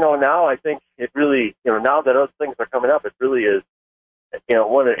 And, now I think it really, now that those things are coming up, it really is,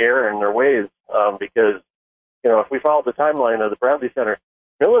 one an error in their ways, because, if we follow the timeline of the Bradley Center,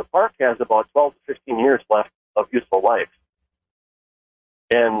 Miller Park has about 12 to 15 years left of useful life.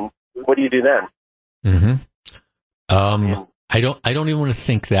 And what do you do then? Mm-hmm. I don't even want to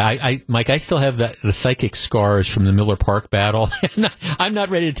think that. Mike, I still have the psychic scars from the Miller Park battle. I'm not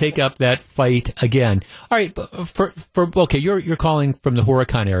ready to take up that fight again. All right, okay, you're calling from the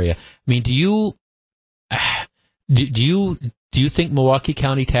Horicon area. I mean, do you think Milwaukee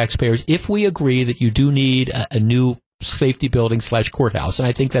County taxpayers, if we agree that you do need a new safety building / courthouse, and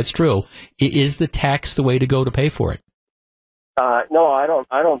I think that's true, is the tax the way to go to pay for it? No, I don't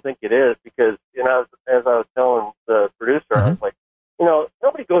think it is, because, as I was telling the producer, I was like,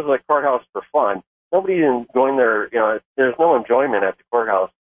 nobody goes to the courthouse for fun. Nobody's going there, there's no enjoyment at the courthouse.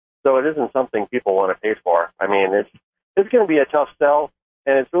 So it isn't something people want to pay for. I mean, it's going to be a tough sell,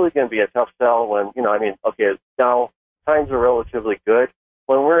 and it's really going to be a tough sell when, okay, now times are relatively good.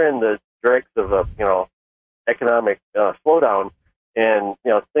 When we're in the dregs of a, economic slowdown, and,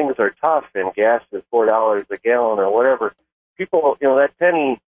 things are tough and gas is $4 a gallon or whatever, people, that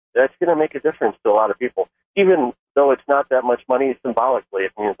penny, that's going to make a difference to a lot of people. Even though it's not that much money, symbolically,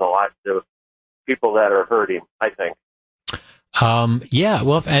 it means a lot to people that are hurting, I think. Yeah,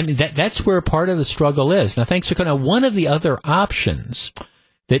 well, I mean, that's where part of the struggle is. Now, thanks for coming. One of the other options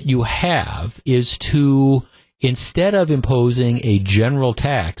that you have is to, instead of imposing a general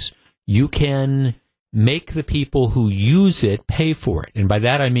tax, you can make the people who use it pay for it. And by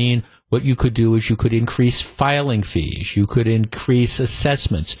that I mean, what you could do is you could increase filing fees. You could increase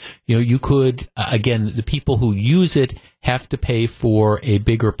assessments. You could, again, the people who use it have to pay for a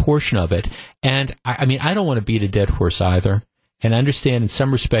bigger portion of it. And I mean, I don't want to beat a dead horse either. And I understand in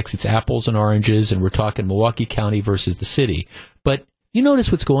some respects it's apples and oranges, and we're talking Milwaukee County versus the city. But you notice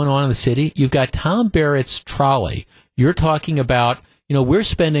what's going on in the city? You've got Tom Barrett's trolley. You're talking about, we're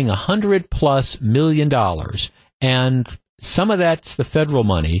spending $100+ million, and some of that's the federal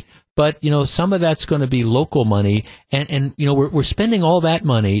money, but, some of that's going to be local money, and we're spending all that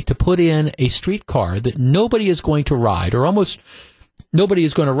money to put in a streetcar that nobody is going to ride, or almost nobody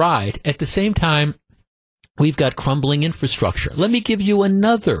is going to ride. At the same time, we've got crumbling infrastructure. Let me give you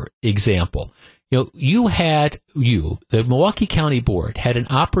another example. The Milwaukee County Board had an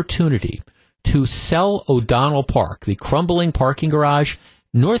opportunity to sell O'Donnell Park, the crumbling parking garage.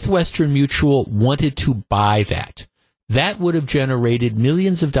 Northwestern Mutual wanted to buy that. that would have generated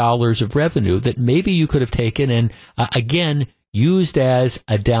millions of dollars of revenue that maybe you could have taken and, again, used as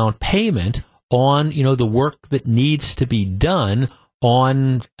a down payment on, the work that needs to be done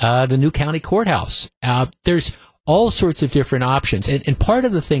on the new county courthouse. There's all sorts of different options. And part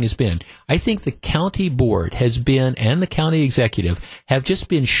of the thing has been, I think the county board has been, and the county executive, have just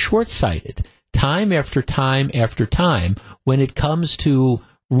been short-sighted time after time after time when it comes to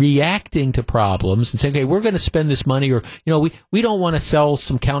reacting to problems and saying, okay, we're going to spend this money, or, we don't want to sell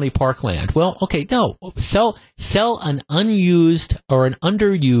some county parkland. Well, okay, no, sell an unused or an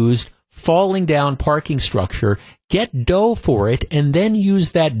underused falling down parking structure, get dough for it, and then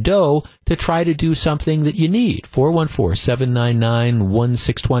use that dough to try to do something that you need.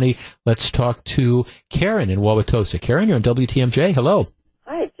 414-799-1620. Let's talk to Karen in Wauwatosa. Karen, you're on WTMJ. Hello.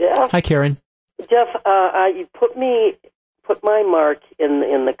 Hi, Jeff. Hi, Karen. Jeff, you put my mark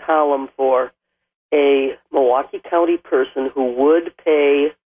in the column for a Milwaukee County person who would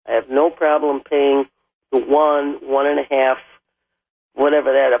pay. I have no problem paying the 1.5,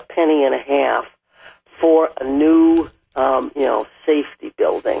 whatever that, a penny and a half for a new, safety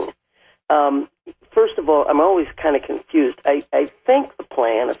building. First of all, I'm always kind of confused. I think the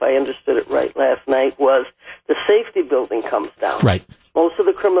plan, if I understood it right last night, was the safety building comes down. Right. Most of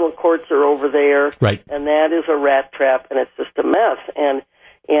the criminal courts are over there. Right. And that is a rat trap, and it's just a mess. And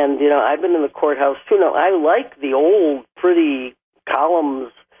I've been in the courthouse, too. Now, I like the old, pretty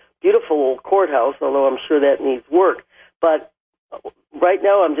columns, beautiful old courthouse, although I'm sure that needs work. But right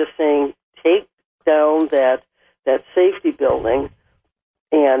now, I'm just saying, take down that safety building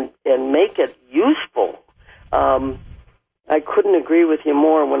and make it useful. I couldn't agree with you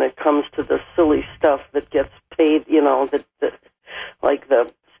more when it comes to the silly stuff that gets paid, like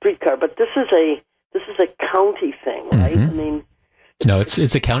the streetcar. But this is a county thing, right? Mm-hmm. I mean, no,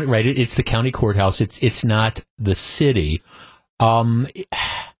 it's a county, right? It's the county courthouse. It's not the city.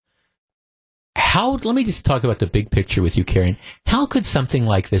 Let me just talk about the big picture with you, Karen. How could something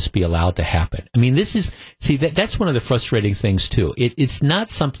like this be allowed to happen? I mean, that's one of the frustrating things too. It's not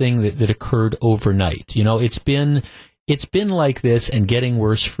something that occurred overnight. It's been like this and getting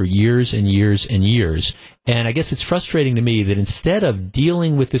worse for years and years and years. And I guess it's frustrating to me that instead of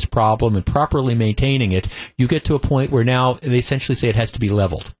dealing with this problem and properly maintaining it, you get to a point where now they essentially say it has to be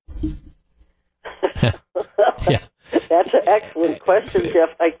leveled. Yeah. That's an excellent question, Jeff.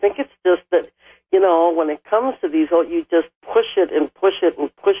 I think it's just that, when it comes to these, you just push it and push it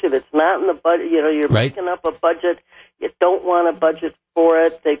and push it. It's not in the budget. You're right. Making up a budget. You don't want a budget for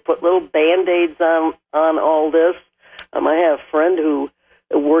it. They put little Band-Aids on all this. I have a friend who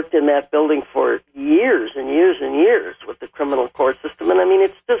worked in that building for years and years and years with the criminal court system. And I mean,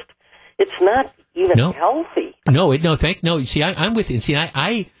 it's not even healthy. No, see, I'm with you. See,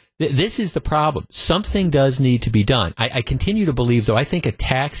 this is the problem. Something does need to be done. I continue to believe, though, I think a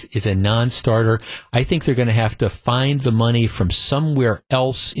tax is a non-starter. I think they're going to have to find the money from somewhere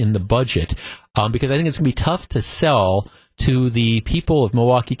else in the budget, because I think it's going to be tough to sell to the people of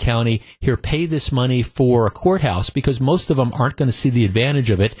Milwaukee County, here, pay this money for a courthouse, because most of them aren't going to see the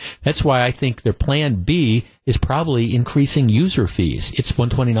advantage of it. That's why I think their plan B is probably increasing user fees. It's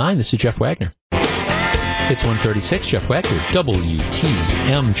 129. This is Jeff Wagner. It's 136, Jeff Wagner,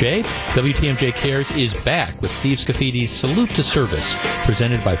 WTMJ. WTMJ Cares is back with Steve Scaffidi's Salute to Service,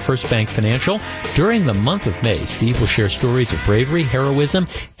 presented by First Bank Financial. During the month of May, Steve will share stories of bravery, heroism,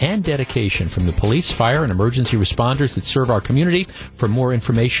 and dedication from the police, fire, and emergency responders that serve our community. For more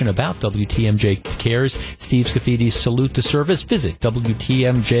information about WTMJ Cares, Steve Scaffidi's Salute to Service, visit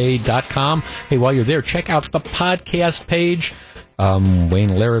WTMJ.com. Hey, while you're there, check out the podcast page. Wayne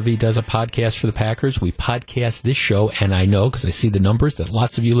Larrivee does a podcast for the Packers. We podcast this show, and I know, because I see the numbers, that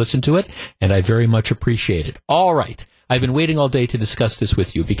lots of you listen to it, and I very much appreciate it. All right. I've been waiting all day to discuss this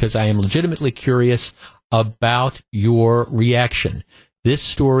with you because I am legitimately curious about your reaction. This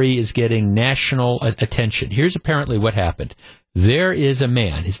story is getting national attention. Here's apparently what happened. There is a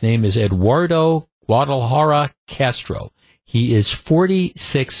man. His name is Eduardo Guadalajara Castro. He is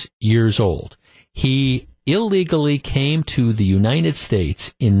 46 years old. He illegally came to the United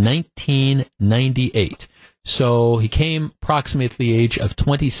States in 1998. So he came approximately at the age of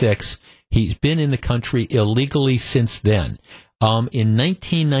 26. He's been in the country illegally since then. In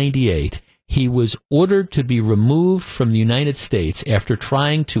 1998, he was ordered to be removed from the United States after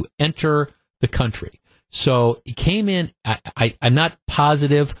trying to enter the country. So he came in, I'm not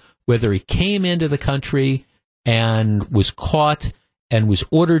positive whether he came into the country and was caught and was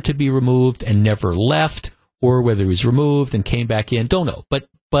ordered to be removed and never left, or whether he was removed and came back in. Don't know.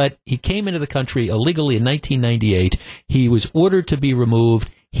 But he came into the country illegally in 1998. He was ordered to be removed.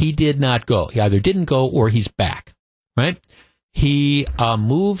 He did not go. He either didn't go or he's back. right? He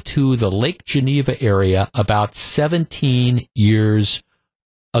moved to the Lake Geneva area about 17 years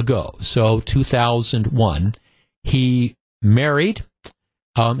ago, so 2001. He married.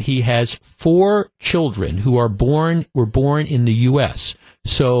 He has 4 children who were born in the U.S.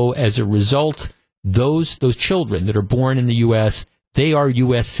 So as a result, those children that are born in the U.S., they are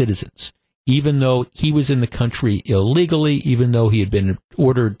U.S. citizens. Even though he was in the country illegally, even though he had been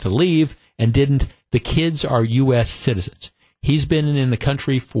ordered to leave and didn't, the kids are U.S. citizens. He's been in the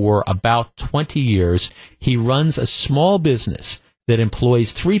country for about 20 years. He runs a small business that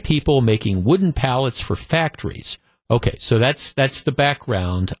employs 3 people making wooden pallets for factories. Okay, so that's the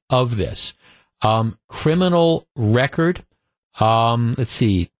background of this. Criminal record. Let's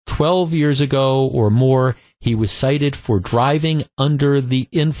see, 12 years ago or more, he was cited for driving under the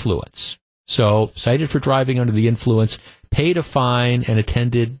influence. So, cited for driving under the influence, paid a fine, and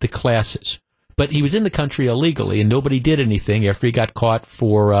attended the classes. But he was in the country illegally, and nobody did anything after he got caught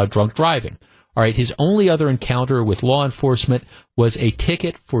for drunk driving. All right, his only other encounter with law enforcement was a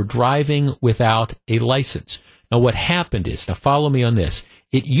ticket for driving without a license. Now, what happened is, now follow me on this,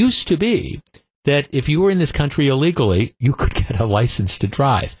 it used to be that if you were in this country illegally, you could get a license to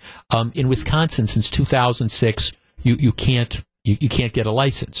drive. In Wisconsin, since 2006, you can't get a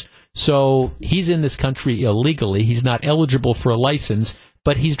license. So he's in this country illegally. He's not eligible for a license,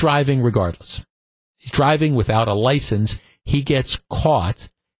 but he's driving regardless. He's driving without a license. He gets caught,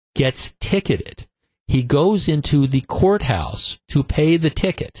 gets ticketed. He goes into the courthouse to pay the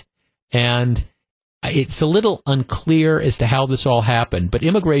ticket, and it's a little unclear as to how this all happened, but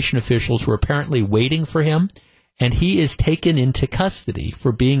immigration officials were apparently waiting for him, and he is taken into custody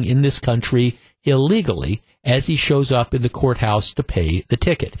for being in this country illegally as he shows up in the courthouse to pay the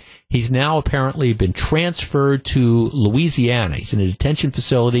ticket. He's now apparently been transferred to Louisiana. He's in a detention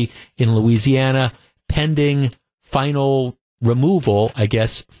facility in Louisiana pending final removal, I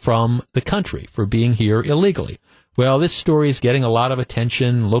guess, from the country for being here illegally. Well, this story is getting a lot of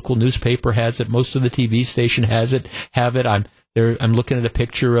attention. Local newspaper has it. Most of the TV station have it. I'm looking at a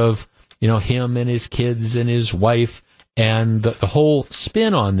picture of, him and his kids and his wife. And the whole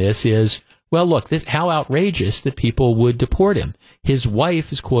spin on this is, well, look, how outrageous that people would deport him. His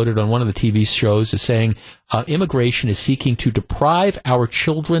wife is quoted on one of the TV shows as saying, immigration is seeking to deprive our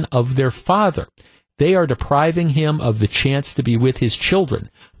children of their father. They are depriving him of the chance to be with his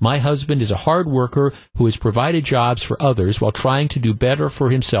children. My husband is a hard worker who has provided jobs for others while trying to do better for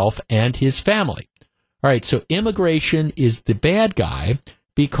himself and his family. All right, so immigration is the bad guy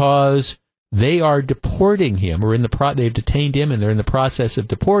because they are deporting him, or they've detained him, and they're in the process of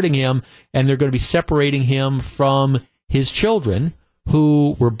deporting him, and they're going to be separating him from his children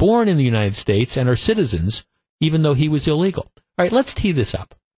who were born in the United States and are citizens, even though he was illegal. All right, let's tee this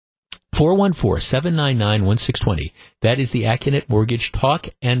up. 414-799-1620. That is the Accunet Mortgage talk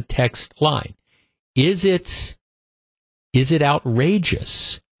and text line. Is it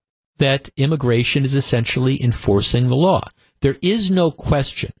outrageous that immigration is essentially enforcing the law? There is no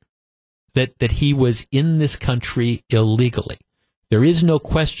question that he was in this country illegally. There is no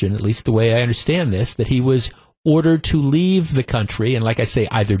question, at least the way I understand this, that he was ordered to leave the country, and like I say,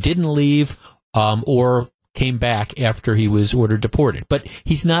 either didn't leave or came back after he was ordered deported. But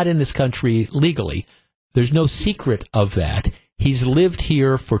he's not in this country legally. There's no secret of that. He's lived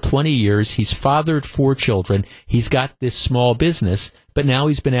here for 20 years. He's fathered 4 children. He's got this small business, but now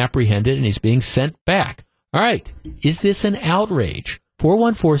he's been apprehended and he's being sent back. All right. Is this an outrage?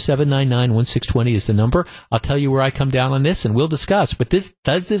 414-799-1620 is the number. I'll tell you where I come down on this, and we'll discuss. But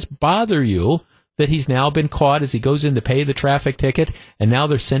does this bother you that he's now been caught as he goes in to pay the traffic ticket, and now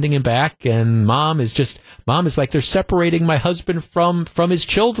they're sending him back, and mom is like, they're separating my husband from his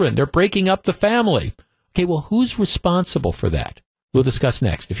children. They're breaking up the family. Okay, well, who's responsible for that? We'll discuss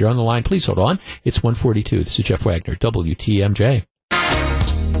next. If you're on the line, please hold on. It's 1:42. This is Jeff Wagner, WTMJ.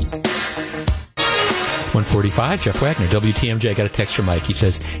 1:45, Jeff Wagner, WTMJ. Got a text from Mike. He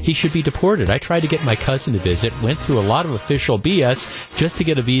says, he should be deported. I tried to get my cousin to visit, went through a lot of official BS just to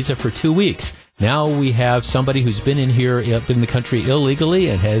get a visa for 2 weeks. Now we have somebody who's been in the country illegally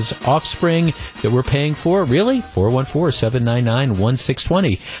and has offspring that we're paying for. Really?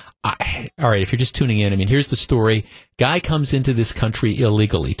 414-799-1620. All right, if you're just tuning in, here's the story. Guy comes into this country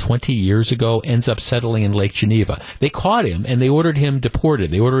illegally 20 years ago, ends up settling in Lake Geneva. They caught him, and they ordered him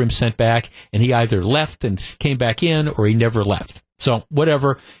deported. They ordered him sent back, and he either left and came back in, or he never left. So,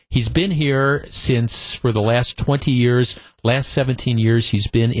 whatever. He's been here for the last 20 years. Last 17 years, he's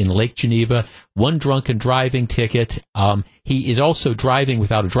been in Lake Geneva. 1 drunken driving ticket. He is also driving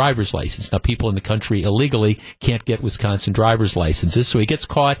without a driver's license. Now, people in the country illegally can't get Wisconsin driver's licenses. So he gets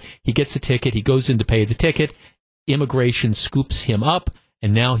caught. He gets a ticket. He goes in to pay the ticket. immigration scoops him up,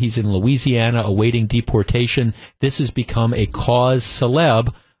 and now he's in Louisiana awaiting deportation. This has become a cause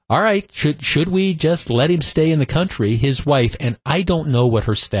celeb. All right, should we just let him stay in the country? His wife, and I don't know what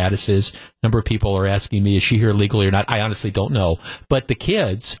her status is. A number of people are asking me, is she here legally or not? I honestly don't know. But the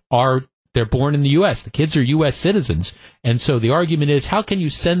kids they're born in the U.S. The kids are U.S. citizens. And so the argument is, how can you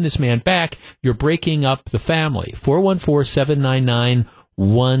send this man back? You're breaking up the family.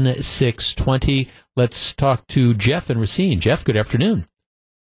 414-799-1620. Let's talk to Jeff in Racine. Jeff, good afternoon.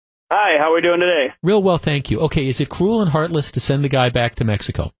 Hi, how are we doing today? Real well, thank you. Okay, is it cruel and heartless to send the guy back to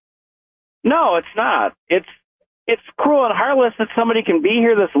Mexico? No, it's not. It's cruel and heartless that somebody can be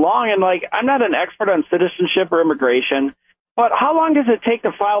here this long. And, like, I'm not an expert on citizenship or immigration, but how long does it take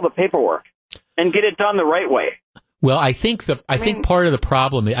to file the paperwork and get it done the right way? Well, I think part of the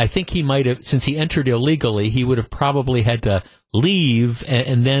problem, I think he might have, since he entered illegally, he would have probably had to leave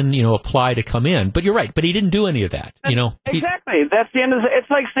and then, apply to come in. But you're right. But he didn't do any of that. Exactly. That's the end of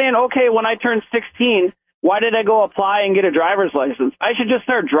it's like saying, okay, when I turned 16, why did I go apply and get a driver's license? I should just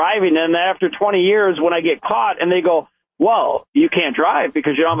start driving. And then after 20 years, when I get caught and they go, well, you can't drive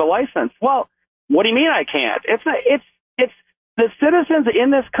because you don't have a license. Well, what do you mean I can't? It's the citizens in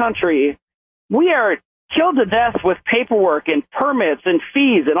this country. We are killed to death with paperwork and permits and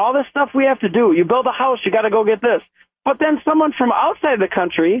fees and all this stuff we have to do. You build a house, you got to go get this. But then someone from outside the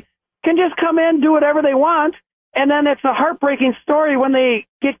country can just come in, do whatever they want, and then it's a heartbreaking story when they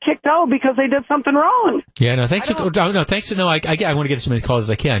get kicked out because they did something wrong. Yeah, no, thanks. I want to get as many calls as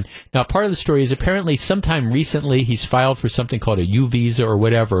I can. Now, part of the story is apparently sometime recently he's filed for something called a U visa or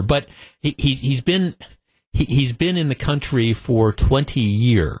whatever, but he's been in the country for 20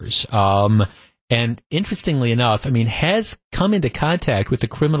 years. And interestingly enough, has come into contact with the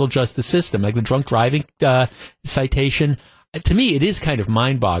criminal justice system, like the drunk driving citation. To me, it is kind of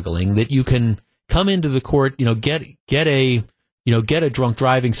mind-boggling that you can come into the court, get a drunk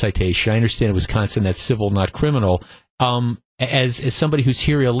driving citation. I understand in Wisconsin that's civil, not criminal. As somebody who's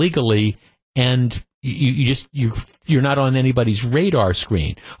here illegally, and you're not on anybody's radar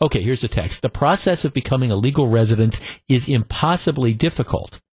screen. Okay, here's the text. The process of becoming a legal resident is impossibly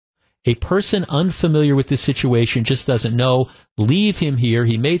difficult. A person unfamiliar with this situation just doesn't know. Leave him here.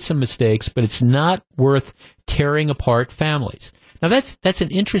 He made some mistakes, but it's not worth tearing apart families. Now that's an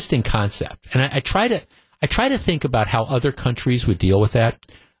interesting concept, and I try to think about how other countries would deal with that.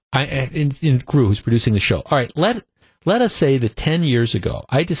 In Gru, who's producing the show. All right, let us say that 10 years ago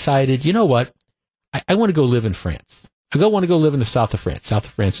I decided, you know what, I want to go live in France. I want to go live in the south of France. South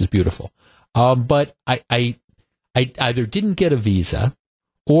of France is beautiful, but I either didn't get a visa,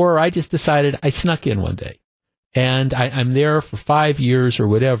 or I just decided I snuck in one day, and I'm there for 5 years or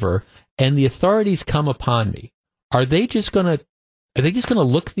whatever, and the authorities come upon me. Are they just gonna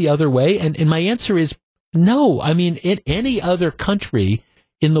look the other way? And my answer is no. In any other country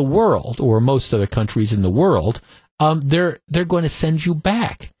in the world, or most other countries in the world, they're going to send you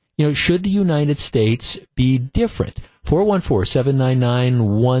back. Should the United States be different?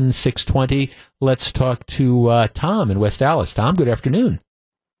 414-799-1620. Let's talk to Tom in West Allis. Tom, good afternoon.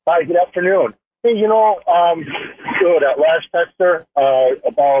 Hi, good afternoon. Hey, that last texter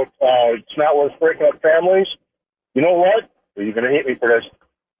about it's not worth breaking up families. You know what? You're going to hate me for this.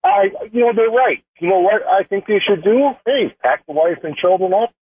 They're right. You know what I think they should do? Hey, pack the wife and children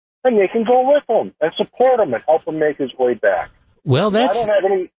up, and they can go with them and support him and help him make his way back. Well, that's... I don't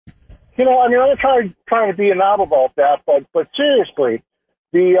have any... I'm not trying to be a knob about that, but seriously,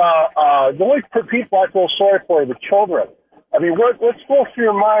 the only people I feel sorry for are the children. What's going through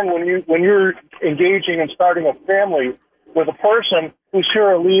your mind when you're engaging and starting a family with a person who's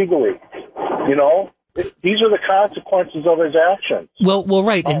here illegally? These are the consequences of his actions. Well,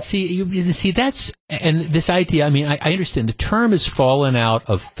 right, and see that's this idea. I understand the term has fallen out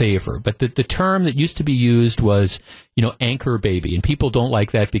of favor, but the term that used to be used was, anchor baby, and people don't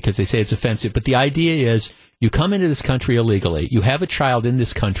like that because they say it's offensive. But the idea is, you come into this country illegally, you have a child in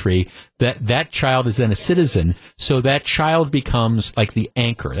this country, that child is then a citizen, so that child becomes like the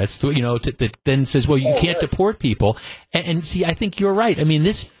anchor. That's that then says, well, you can't deport people. And see, I think you're right.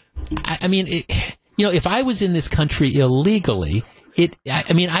 If I was in this country illegally,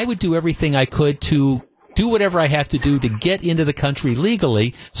 I would do everything I could to do whatever I have to do to get into the country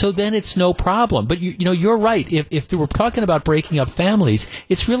legally, so then it's no problem. But you're right. If we're talking about breaking up families,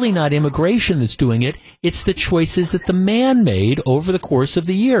 it's really not immigration that's doing it. It's the choices that the man made over the course of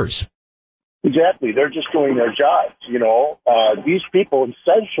the years. Exactly. They're just doing their jobs. These people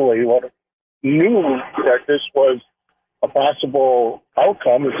essentially knew that this was a possible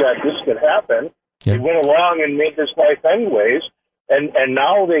outcome, is that this could happen. Yep. They went along and made this life anyways, and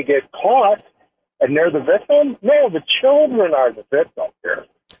now they get caught, and they're the victim? No, the children are the victim here,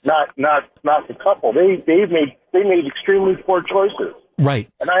 not the couple. They made extremely poor choices. Right.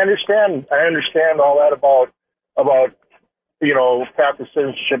 And I understand all that about path to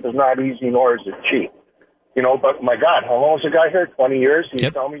citizenship is not easy, nor is it cheap. But my God, how long was the guy here? 20 years?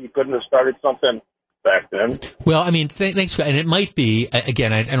 You tell me you couldn't have started something back then? Well, I mean, thanks. And it might be,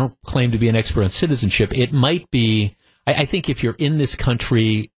 again, I don't claim to be an expert on citizenship. It might be, I think if you're in this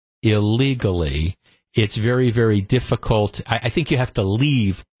country illegally, it's very, very difficult. I think you have to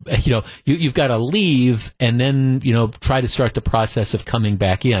leave. You've got to leave and then, try to start the process of coming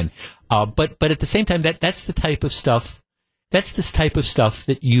back in. But at the same time, that's the type of stuff. That's this type of stuff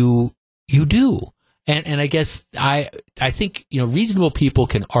that you do. And I guess I think, reasonable people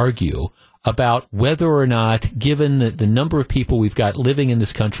can argue about whether or not, given the number of people we've got living in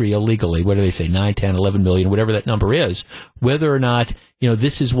this country illegally, what do they say, 9, 10, 11 million, whatever that number is, whether or not,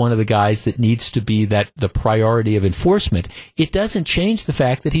 this is one of the guys that needs to be the priority of enforcement. It doesn't change the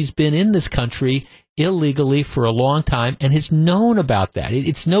fact that he's been in this country illegally for a long time and has known about that.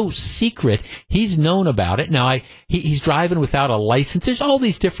 It's no secret. He's known about it. Now, he's driving without a license. There's all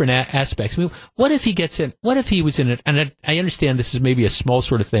these different aspects. I mean, what if he gets in? What if he was in it? And I understand this is maybe a small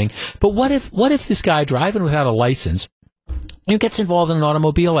sort of thing, but what if this guy driving without a license gets involved in an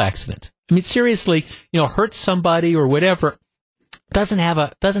automobile accident? I mean, seriously, hurts somebody or whatever, doesn't have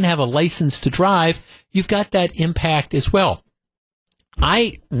a license to drive. You've got that impact as well.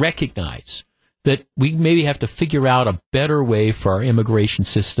 I recognize that we maybe have to figure out a better way for our immigration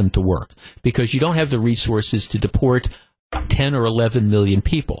system to work, because you don't have the resources to deport 10 or 11 million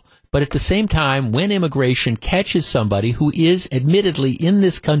people. But at the same time, when immigration catches somebody who is admittedly in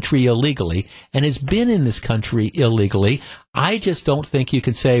this country illegally and has been in this country illegally, I just don't think you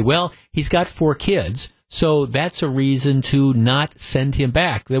can say, well, he's got 4 kids, so that's a reason to not send him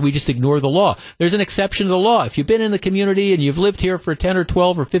back, that we just ignore the law. There's an exception to the law. If you've been in the community and you've lived here for 10 or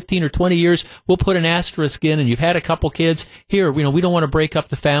 12 or 15 or 20 years, we'll put an asterisk in, and you've had a couple kids. Here, we don't want to break up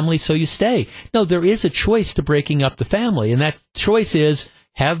the family, so you stay. No, there is a choice to breaking up the family, and that choice is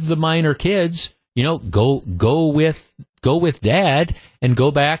have the minor kids, go with dad and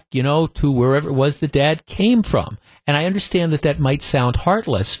go back, to wherever it was that dad came from. And I understand that might sound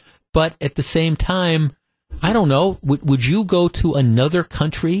heartless, but at the same time, I don't know, would you go to another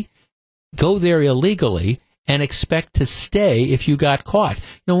country, go there illegally, and expect to stay if you got caught?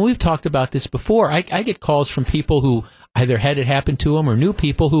 When we've talked about this before, I get calls from people who either had it happen to them or knew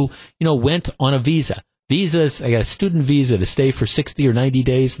people who, went on a visa. Visas, I got a student visa to stay for 60 or 90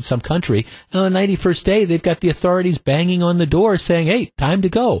 days in some country, and on the 91st day, they've got the authorities banging on the door saying, hey, time to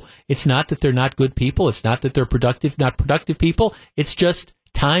go. It's not that they're not good people. It's not that they're not productive people. It's just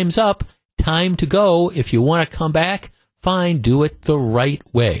time's up. Time to go. If you want to come back, fine, do it the right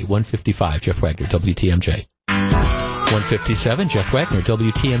way. 155, Jeff Wagner, WTMJ. 157, Jeff Wagner,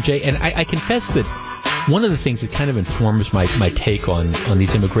 WTMJ. And I confess that one of the things that kind of informs my take on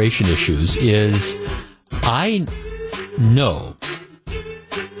these immigration issues is I know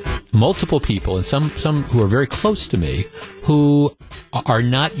multiple people, and some who are very close to me, who are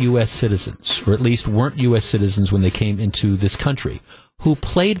not U.S. citizens, or at least weren't U.S. citizens when they came into this country, who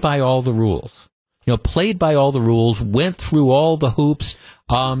played by all the rules. Went through all the hoops,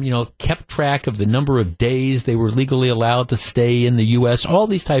 kept track of the number of days they were legally allowed to stay in the U.S., all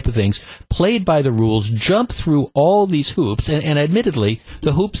these type of things, played by the rules, jumped through all these hoops, and admittedly,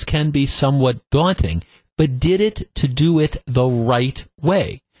 the hoops can be somewhat daunting, but did it to do it the right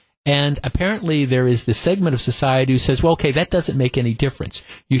way. And apparently there is this segment of society who says, well, okay, that doesn't make any difference.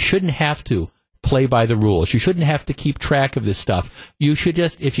 You shouldn't have to play by the rules. You shouldn't have to keep track of this stuff. You should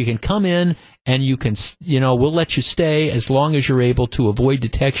just, if you can come in and you can, we'll let you stay as long as you're able to avoid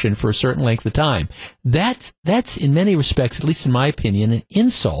detection for a certain length of time. That's in many respects, at least in my opinion, an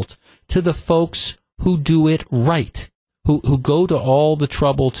insult to the folks who do it right, who go to all the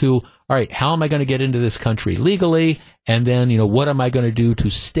trouble to, all right, how am I going to get into this country legally? And then, what am I going to do to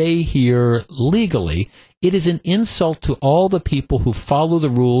stay here legally? It is an insult to all the people who follow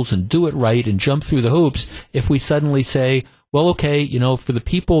the rules and do it right and jump through the hoops if we suddenly say, well, okay, for the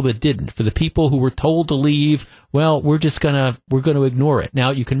people that didn't, for the people who were told to leave, well, we're going to ignore it.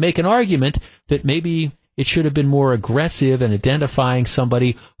 Now, you can make an argument that maybe it should have been more aggressive in identifying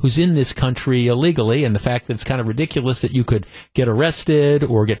somebody who's in this country illegally, and the fact that it's kind of ridiculous that you could get arrested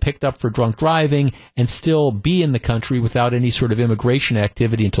or get picked up for drunk driving and still be in the country without any sort of immigration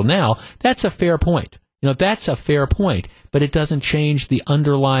activity until now. That's a fair point. That's a fair point, but it doesn't change the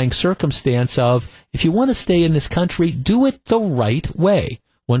underlying circumstance of, if you want to stay in this country, do it the right way.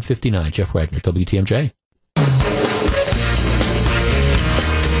 159, Jeff Wagner, WTMJ.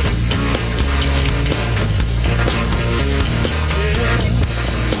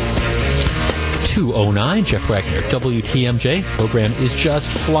 2:09. Jeff Wagner, WTMJ. Program is just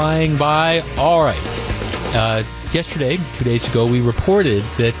flying by. All right. Yesterday, 2 days ago, we reported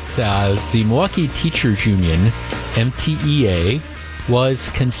that the Milwaukee Teachers Union, MTEA, was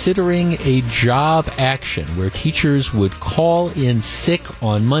considering a job action where teachers would call in sick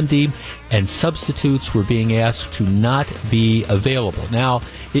on Monday and substitutes were being asked to not be available. Now,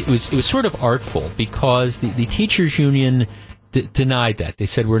 it was sort of artful because the teachers union denied that. They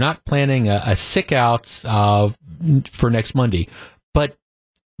said, we're not planning a sick out for next Monday. But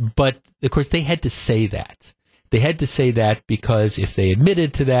of course, they had to say that. They had to say that because if they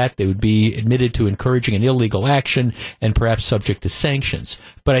admitted to that, they would be admitted to encouraging an illegal action and perhaps subject to sanctions.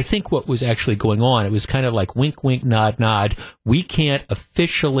 But I think what was actually going on, it was kind of like wink, wink, nod, nod. We can't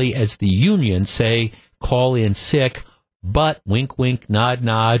officially, as the union, say call in sick, but wink, wink, nod,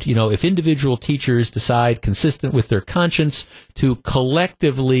 nod. You know, if individual teachers decide, consistent with their conscience, to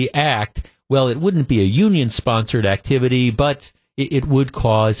collectively act, well, it wouldn't be a union-sponsored activity, but it would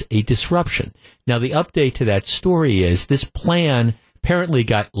cause a disruption. Now, the update to that story is this plan apparently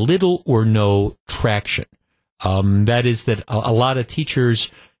got little or no traction. That is that a lot of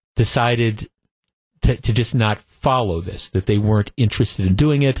teachers decided to just not follow this, that they weren't interested in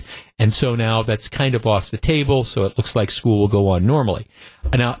doing it. And so now that's kind of off the table, so it looks like school will go on normally.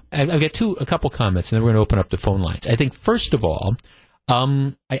 Now, I've got a couple comments, and then we're going to open up the phone lines. I think, first of all,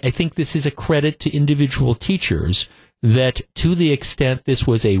 I think this is a credit to individual teachers that to the extent this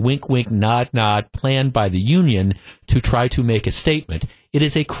was a wink, wink, nod, nod plan by the union to try to make a statement, it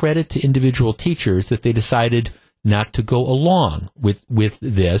is a credit to individual teachers that they decided not to go along with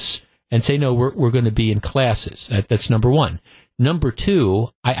this and say, no, we're going to be in classes. That's number one. Number two,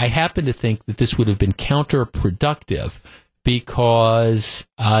 I happen to think that this would have been counterproductive because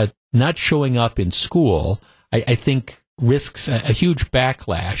not showing up in school, I think, risks a huge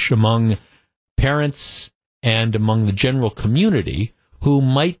backlash among parents and among the general community who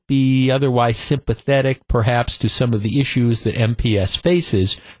might be otherwise sympathetic perhaps to some of the issues that MPS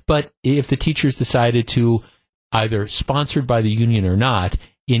faces. But if the teachers decided to, either sponsored by the union or not,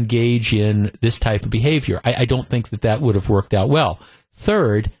 engage in this type of behavior, I don't think that would have worked out well.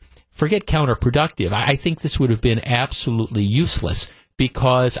 Third, forget counterproductive. I think this would have been absolutely useless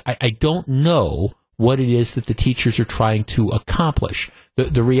because I don't know what it is that the teachers are trying to accomplish.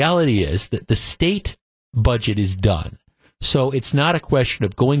 The reality is that the state budget is done. So it's not a question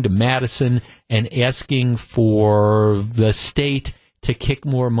of going to Madison and asking for the state to kick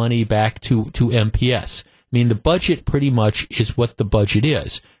more money back to MPS. I mean, the budget pretty much is what the budget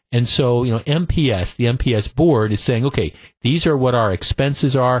is. And so, the MPS board is saying, okay, these are what our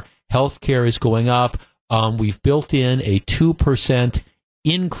expenses are. Healthcare is going up. We've built in a 2%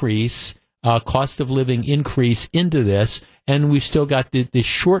 increase, cost of living increase into this. And we've still got this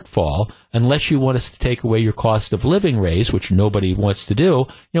shortfall. Unless you want us to take away your cost of living raise, which nobody wants to do,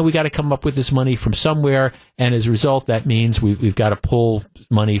 we got to come up with this money from somewhere. And as a result, that means we've got to pull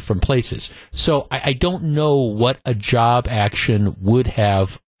money from places. So I don't know what a job action would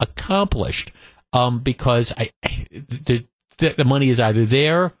have accomplished because the money is either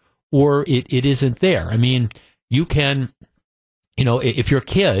there or it isn't there. I mean, you can, if your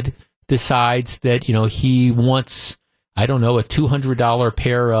kid decides that, he wants, I don't know, a $200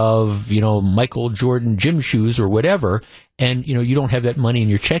 pair of, Michael Jordan gym shoes or whatever, and, you don't have that money in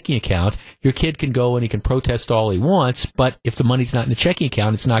your checking account, your kid can go and he can protest all he wants, but if the money's not in the checking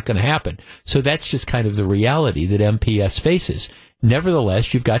account, it's not going to happen. So that's just kind of the reality that MPS faces.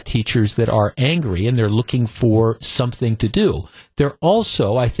 Nevertheless, you've got teachers that are angry and they're looking for something to do. They're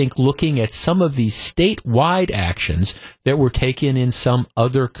also, I think, looking at some of these statewide actions that were taken in some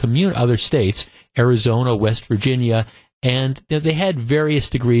other states, Arizona, West Virginia, and they had various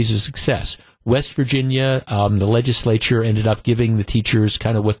degrees of success. West Virginia, the legislature ended up giving the teachers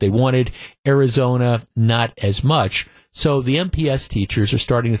kind of what they wanted. Arizona, not as much. So the MPS teachers are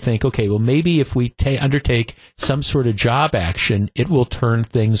starting to think, okay, well, maybe if we undertake some sort of job action, it will turn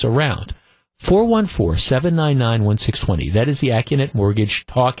things around. 414-799-1620. That is the Accunet Mortgage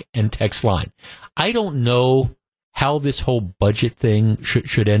talk and text line. I don't know how this whole budget thing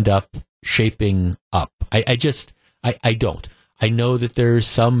should end up shaping up. I don't. I know that there's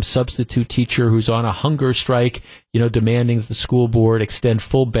some substitute teacher who's on a hunger strike, demanding that the school board extend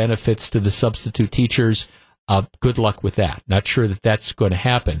full benefits to the substitute teachers. Good luck with that. Not sure that that's going to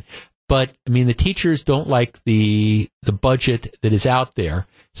happen. But, I mean, the teachers don't like the budget that is out there.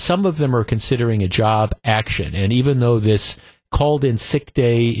 Some of them are considering a job action. And even though this called-in sick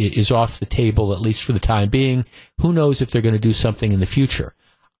day is off the table, at least for the time being, who knows if they're going to do something in the future.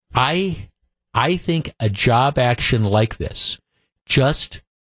 I think a job action like this, just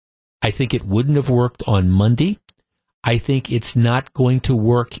I think it wouldn't have worked on Monday. I think it's not going to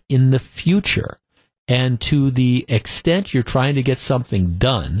work in the future. And to the extent you're trying to get something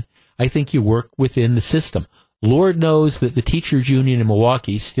done, I think you work within the system. Lord knows that the teachers union in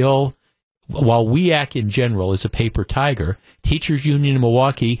Milwaukee still, while WEAC in general is a paper tiger, teachers union in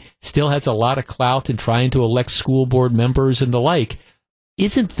Milwaukee still has a lot of clout in trying to elect school board members and the like.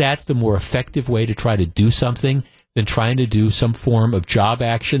 Isn't that the more effective way to try to do something than trying to do some form of job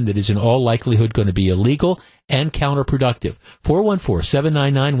action that is in all likelihood going to be illegal and counterproductive?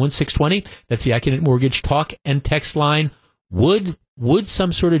 414-799-1620. That's the Accident Mortgage talk and text line. Would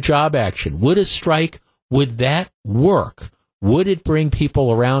some sort of job action, would a strike, would that work? Would it bring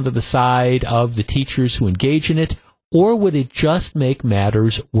people around to the side of the teachers who engage in it, or would it just make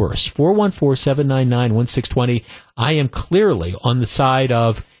matters worse? 414-799-1620. I am clearly on the side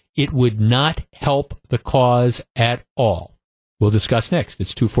of it would not help the cause at all. We'll discuss next.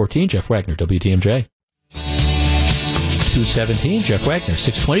 It's 2:14. Jeff Wagner, WTMJ. 2:17. Jeff Wagner,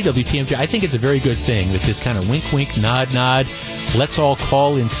 620 WTMJ. I think it's a very good thing that this kind of wink, wink, nod, nod, let's all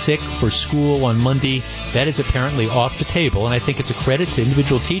call in sick for school on Monday, that is apparently off the table. And I think it's a credit to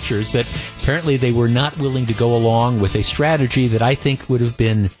individual teachers that apparently they were not willing to go along with a strategy that I think would have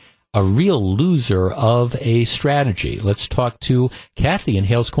been a real loser of a strategy. Let's talk to Kathy in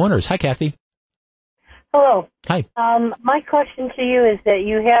Hales Corners. Hi, Kathy. Hello. Hi. My question to you is that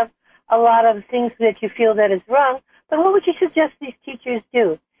you have a lot of things that you feel that is wrong, but what would you suggest these teachers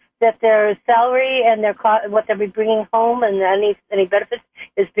do? That their salary and what they'll be bringing home and any benefits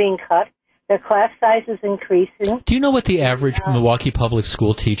is being cut, their class size is increasing. Do you know what the average Milwaukee public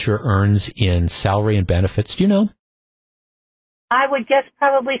school teacher earns in salary and benefits? Do you know? I would guess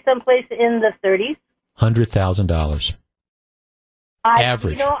probably someplace in the 30s. $100,000.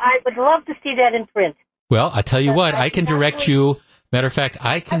 Average. I would love to see that in print. Well, I tell you what, I can direct you. Matter of fact,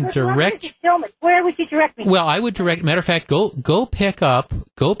 I can direct. Where would you direct me? Well, I would direct. Matter of fact, go pick up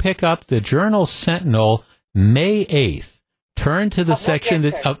the Journal Sentinel, May 8th. Turn to the section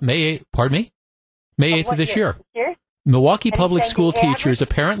that May 8th. Pardon me. May 8th of this year. Milwaukee public school teachers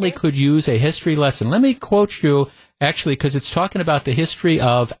apparently could use a history lesson. Let me quote you, actually, because it's talking about the history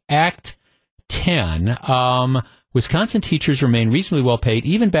of Act 10. Wisconsin teachers remain reasonably well paid.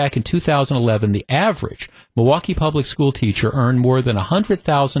 Even back in 2011, the average Milwaukee public school teacher earned more than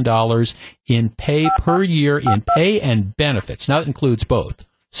 $100,000 in pay per year in pay and benefits. Now, that includes both.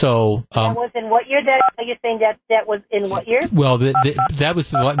 So that was in what year? Are you saying that was in what year? Well, that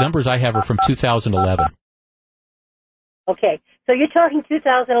was the numbers I have are from 2011. Okay, so you're talking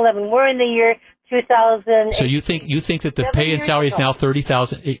 2011. We're in the year 2000. So you think that the pay and salary is now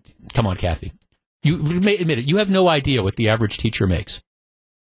 $30,000? Come on, Kathy. You admit it. You have no idea what the average teacher makes.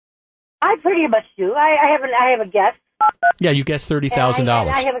 I pretty much do. I have a guess. Yeah, you guess $30,000.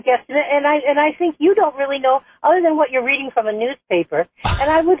 I have a guess, and I think you don't really know other than what you're reading from a newspaper. And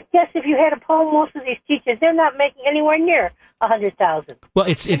I would guess if you had to poll most of these teachers, they're not making anywhere near $100,000. Well,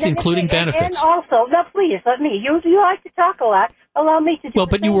 it's including benefits. And also, now please let me. You like to talk a lot. Allow me to. Well,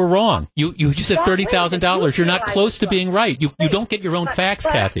 but you were wrong. You just said $30,000. You're not close to being right. You don't get your own facts,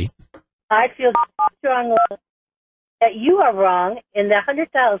 Kathy. I feel strongly that you are wrong in the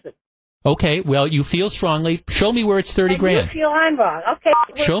 $100,000. Okay, well, you feel strongly. Show me where it's $30,000. You feel I'm wrong. Okay.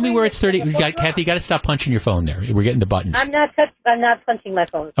 Show me where it's 30. Kathy, you got to stop punching your phone there. We're getting to buttons. I'm not punching my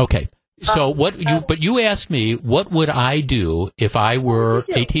phone. Okay. So but you asked me, what would I do if I were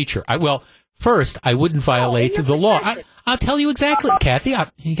a teacher? First, I wouldn't violate the law. I'll tell you exactly, Kathy.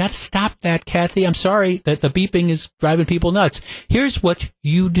 You got to stop that, Kathy. I'm sorry that the beeping is driving people nuts. Here's what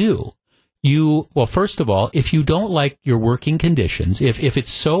you do. First of all, if you don't like your working conditions, if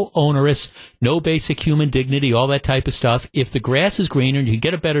it's so onerous, no basic human dignity, all that type of stuff, if the grass is greener and you can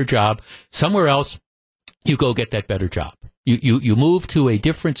get a better job somewhere else, you go get that better job. You move to a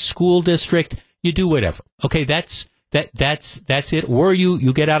different school district, you do whatever. Okay, that's it. Or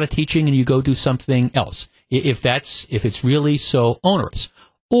you get out of teaching and you go do something else. If it's really so onerous.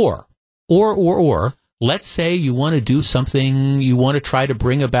 Or let's say you want to do something, you want to try to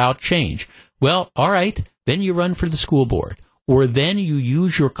bring about change. Well, all right, then you run for the school board. Or then you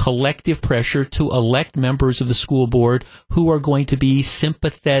use your collective pressure to elect members of the school board who are going to be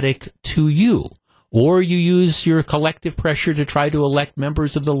sympathetic to you. Or you use your collective pressure to try to elect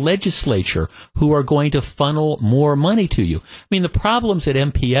members of the legislature who are going to funnel more money to you. I mean, the problems at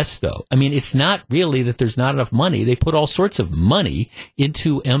MPS, though, it's not really that there's not enough money. They put all sorts of money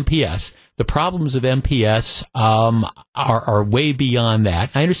into MPS. The problems of MPS are way beyond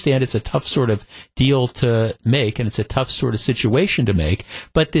that. I understand it's a tough sort of deal to make, and it's a tough sort of situation to make,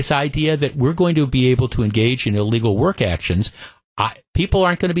 but this idea that we're going to be able to engage in illegal work actions, people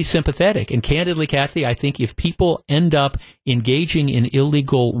aren't going to be sympathetic. And candidly, Kathy, I think if people end up engaging in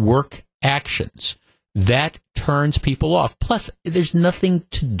illegal work actions, that turns people off. Plus, there's nothing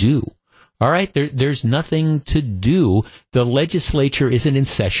to do. All right, there's nothing to do. The legislature isn't in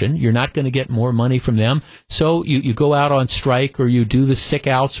session. You're not going to get more money from them. So you go out on strike or you do the sick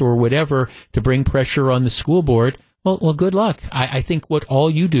outs or whatever to bring pressure on the school board. Well, good luck. I think what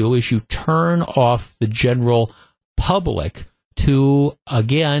all you do is you turn off the general public to,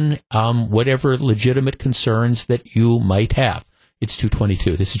 again, whatever legitimate concerns that you might have. It's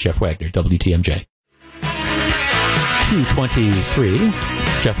 2:22. This is Jeff Wagner, WTMJ. 2:23.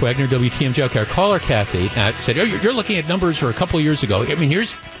 Jeff Wagner, WTMJ. Okay, our caller, Kathy, said, you're looking at numbers for a couple of years ago. I mean,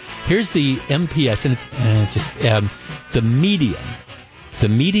 here's the MPS, and it's just the median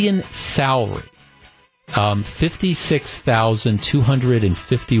salary,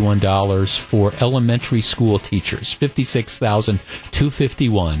 $56,251 for elementary school teachers,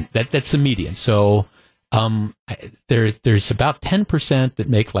 $56,251. That's the median. So there's about 10% that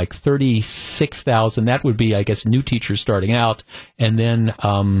make like $36,000. That would be, I guess, new teachers starting out, and then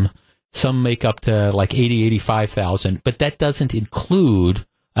some make up to like $85,000. But that doesn't include,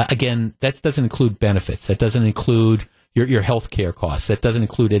 that doesn't include benefits. That doesn't include your health care costs. That doesn't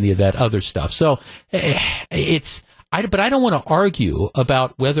include any of that other stuff. So but I don't want to argue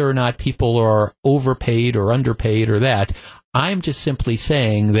about whether or not people are overpaid or underpaid or that. I'm just simply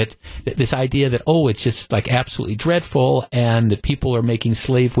saying that this idea that, it's just like absolutely dreadful and that people are making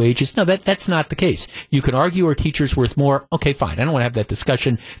slave wages. No, that's not the case. You can argue are teachers worth more? Okay, fine. I don't want to have that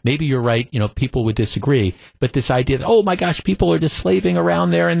discussion. Maybe you're right. People would disagree. But this idea that, oh my gosh, people are just slaving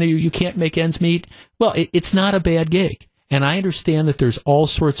around there and you can't make ends meet. Well, it's not a bad gig. And I understand that there's all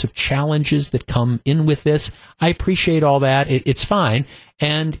sorts of challenges that come in with this. I appreciate all that. It's fine.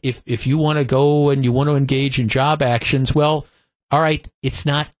 And if you want to go and you want to engage in job actions, well, all right, it's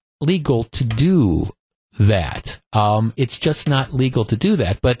not legal to do that. It's just not legal to do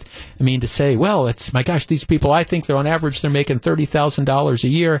that. But, I mean, to say, well, it's, my gosh, these people, I think they're on average, they're making $30,000 a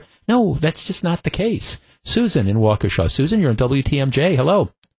year. No, that's just not the case. Susan in Waukesha. Susan, you're on WTMJ.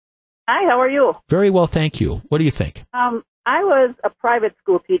 Hello. Hi, how are you? Very well, thank you. What do you think? I was a private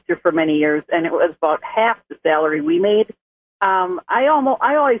school teacher for many years, and it was about half the salary we made. I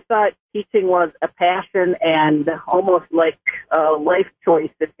always thought teaching was a passion and almost like a life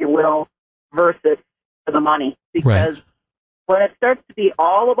choice, if you will, versus the money. Because when it starts to be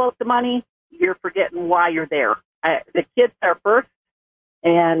all about the money, you're forgetting why you're there. The kids are first,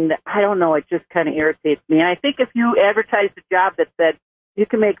 and I don't know, it just kind of irritates me. And I think if you advertised a job that said, you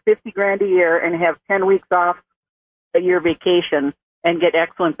can make $50,000 a year and have 10 weeks off a year vacation and get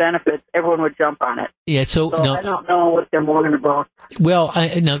excellent benefits, everyone would jump on it. Yeah, so no, I don't know what they're mourning about. Well,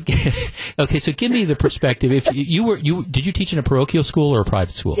 okay, so give me the perspective. If did you teach in a parochial school or a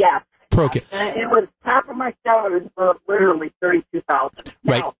private school? Yeah. Parochial. It was top of my salary was literally $32,000.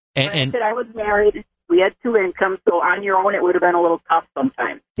 Right. And I was married. We had two incomes, so on your own it would have been a little tough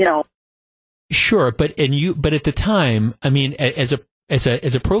sometimes, Sure, but at the time, I mean, as a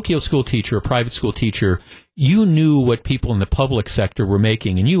parochial school teacher, a private school teacher, you knew what people in the public sector were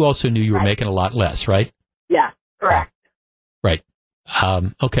making, and you also knew you were making a lot less, right? Yeah, correct. Right.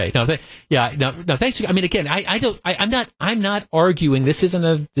 Okay. No, thanks. I mean, again, I'm not arguing. This isn't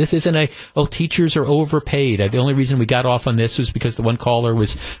a, teachers are overpaid. The only reason we got off on this was because the one caller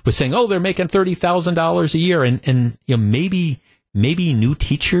was saying, they're making $30,000 a year, and maybe new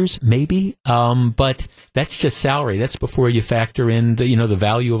teachers, but that's just salary. That's before you factor in the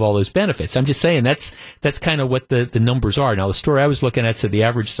value of all those benefits. I'm just saying that's kind of what the numbers are. Now, the story I was looking at said the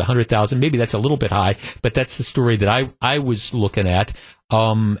average is 100,000. Maybe that's a little bit high, but that's the story that I was looking at.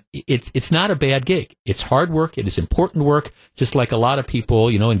 It's not a bad gig. It's hard work. It is important work, just like a lot of people,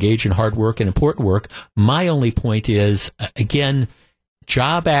 engage in hard work and important work. My only point is, again,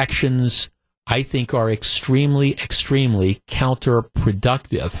 job actions, I think, are extremely, extremely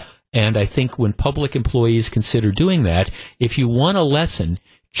counterproductive. And I think when public employees consider doing that, if you want a lesson,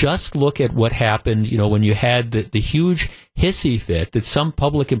 just look at what happened, when you had the huge hissy fit that some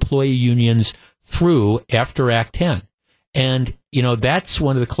public employee unions threw after Act 10. And, that's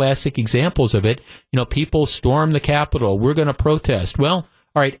one of the classic examples of it. People storm the Capitol. We're going to protest. Well,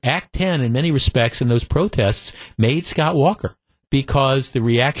 all right, Act 10, in many respects, in those protests, made Scott Walker. Because the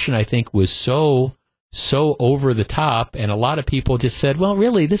reaction, I think, was so over the top, and a lot of people just said, well,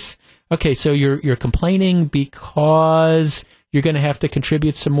 really, so you're complaining because you're going to have to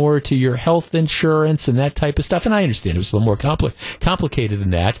contribute some more to your health insurance and that type of stuff. And I understand it was a little more complicated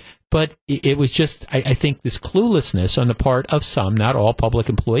than that, but it was just, I think, this cluelessness on the part of some, not all public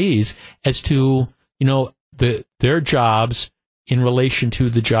employees, as to, their jobs in relation to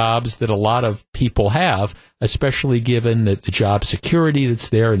the jobs that a lot of people have, especially given that the job security that's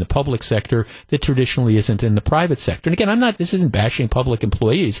there in the public sector that traditionally isn't in the private sector. And again, this isn't bashing public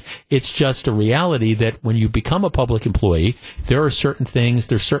employees. It's just a reality that when you become a public employee, there are certain things,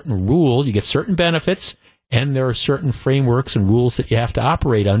 there's certain rules, you get certain benefits, and there are certain frameworks and rules that you have to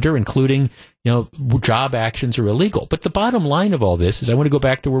operate under, including, job actions are illegal. But the bottom line of all this is, I want to go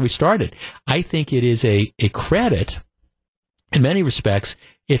back to where we started. I think it is a credit. In many respects,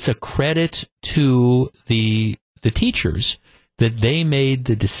 it's a credit to the teachers that they made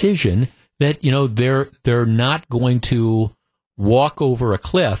the decision that, they're not going to walk over a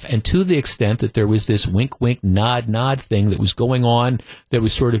cliff. And to the extent that there was this wink, wink, nod, nod thing that was going on that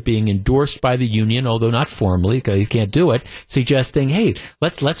was sort of being endorsed by the union, although not formally, because you can't do it, suggesting, hey,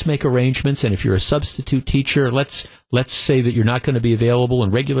 let's make arrangements. And if you're a substitute teacher, let's say that you're not going to be available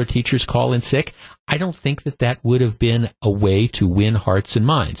and regular teachers call in sick. I don't think that would have been a way to win hearts and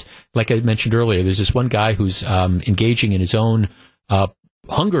minds. Like I mentioned earlier, there's this one guy who's engaging in his own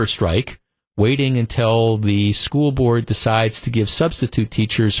hunger strike, waiting until the school board decides to give substitute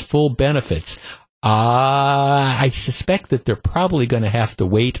teachers full benefits. I suspect that they're probably going to have to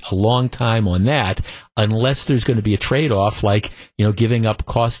wait a long time on that, unless there's going to be a trade-off like, giving up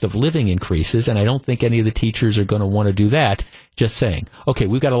cost of living increases. And I don't think any of the teachers are going to want to do that. Just saying. Okay,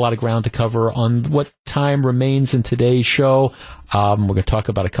 we've got a lot of ground to cover on what time remains in today's show. We're going to talk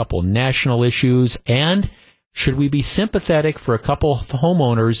about a couple national issues, and should we be sympathetic for a couple of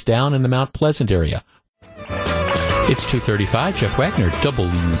homeowners down in the Mount Pleasant area? It's 2:35. Jeff Wagner,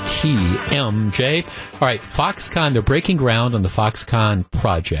 WTMJ. All right, Foxconn, they're breaking ground on the Foxconn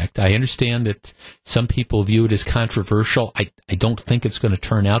project. I understand that some people view it as controversial. I don't think it's going to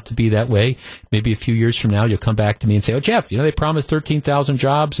turn out to be that way. Maybe a few years from now, you'll come back to me and say, oh, Jeff, they promised 13,000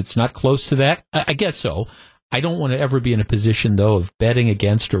 jobs. It's not close to that. I guess so. I don't want to ever be in a position, though, of betting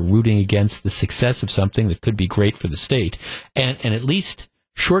against or rooting against the success of something that could be great for the state. And at least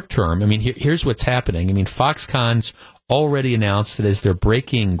short term, here's what's happening. Foxconn's already announced that as they're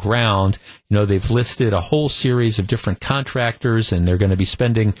breaking ground, they've listed a whole series of different contractors, and they're going to be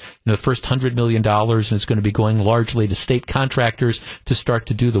spending the first $100 million, and it's going to be going largely to state contractors to start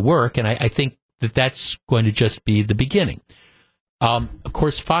to do the work. And I think that's going to just be the beginning. Of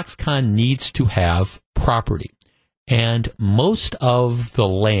course, Foxconn needs to have property, and most of the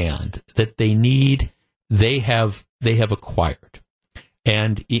land that they need, they have acquired.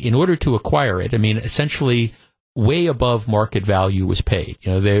 And in order to acquire it, essentially way above market value was paid.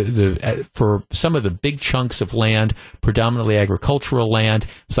 For some of the big chunks of land, predominantly agricultural land,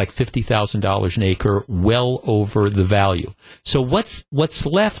 it's like $50,000 an acre, well over the value. So what's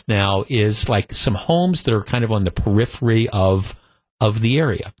left now is like some homes that are kind of on the periphery of the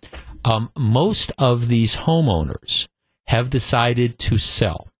area. Most of these homeowners have decided to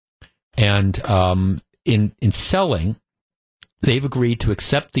sell, and in selling, they've agreed to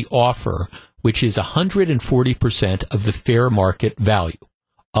accept the offer, which is 140% of the fair market value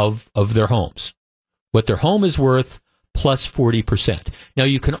of their homes. What their home is worth plus 40%. Now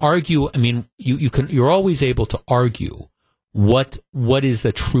you can argue, you're always able to argue what is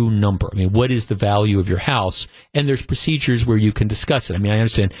the true number? What is the value of your house? And there's procedures where you can discuss it. I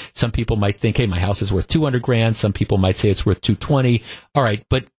understand some people might think, hey, my house is worth $200,000. Some people might say it's worth $220,000. All right,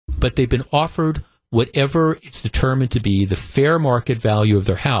 but they've been offered whatever it's determined to be the fair market value of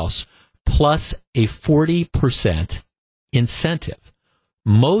their house plus a 40% incentive.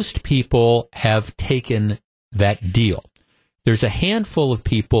 Most people have taken that deal. There's a handful of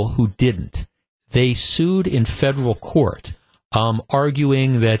people who didn't. They sued in federal court,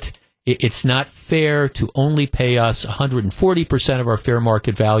 arguing that it's not fair to only pay us 140% of our fair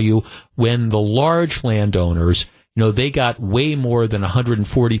market value when the large landowners, they got way more than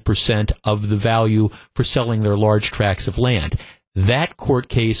 140% of the value for selling their large tracts of land. That court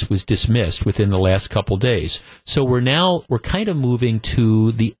case was dismissed within the last couple days. So we're kind of moving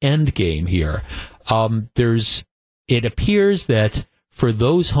to the end game here. It appears that for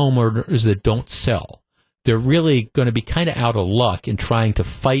those homeowners that don't sell, they're really going to be kind of out of luck in trying to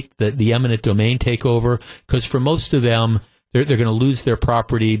fight the eminent domain takeover, because for most of them, they're going to lose their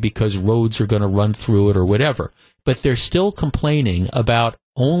property because roads are going to run through it or whatever. But they're still complaining about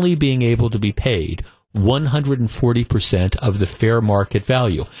only being able to be paid 140% of the fair market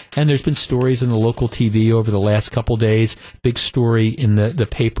value. And there's been stories in the local TV over the last couple days, big story in the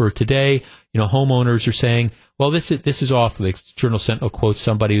paper today, homeowners are saying, well, this is off. The Journal Sentinel quotes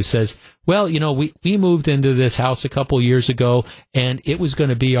somebody who says, well, we moved into this house a couple years ago, and it was going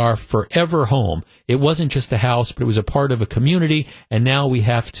to be our forever home. It wasn't just a house, but it was a part of a community, and now we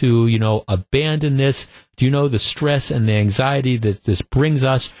have to, abandon this. Do you know the stress and the anxiety that this brings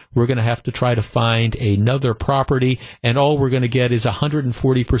us? We're going to have to try to find another property, and all we're going to get is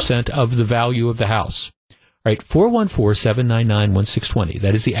 140% of the value of the house. All right, 414-799-1620.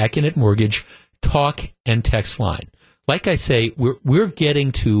 That is the Acunet Mortgage talk and text line. Like I say, we're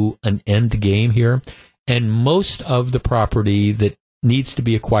getting to an end game here, and most of the property that needs to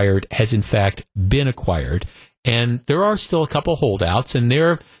be acquired has in fact been acquired, and there are still a couple holdouts, and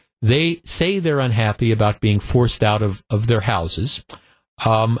they say they're unhappy about being forced out of their houses,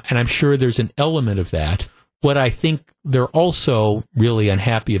 and I'm sure there's an element of that. What I think they're also really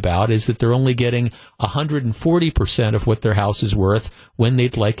unhappy about is that they're only getting 140% of what their house is worth when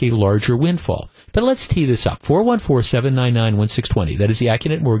they'd like a larger windfall. But let's tee this up. 414-799-1620. That is the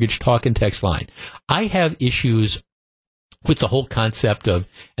Acunet Mortgage talk and text line. I have issues with the whole concept of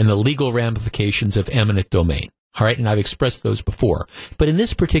and the legal ramifications of eminent domain. All right, and I've expressed those before. But in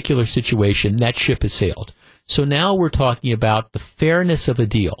this particular situation, that ship has sailed. So now we're talking about the fairness of a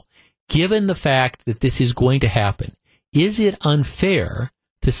deal. Given the fact that this is going to happen, is it unfair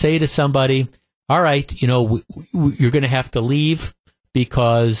to say to somebody, all right, you're going to have to leave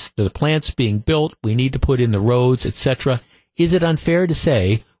because the plant's being built, we need to put in the roads, etc. Is it unfair to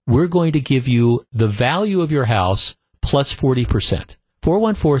say, we're going to give you the value of your house plus 40%?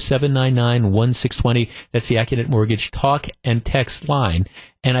 414-799-1620. That's the Acunet Mortgage talk and text line.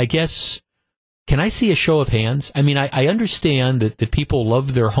 And I guess, can I see a show of hands? I mean, I understand that people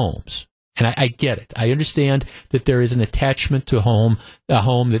love their homes, and I get it. I understand that there is an attachment to a home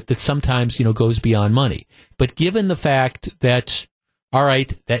that sometimes, goes beyond money. But given the fact that, all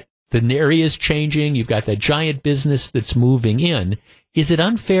right, that the area is changing, you've got that giant business that's moving in, is it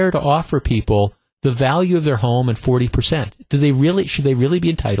unfair to offer people the value of their home and 40%? Should they really be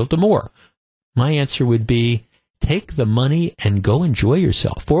entitled to more? My answer would be, take the money and go enjoy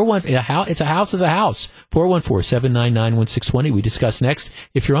yourself. It's a house is a house. 414-799-1620. We discuss next.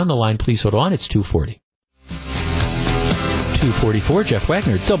 If you're on the line, please hold on. It's 240. 244, Jeff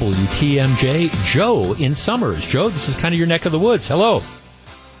Wagner, WTMJ. Joe in Summers. Joe, this is kind of your neck of the woods. Hello.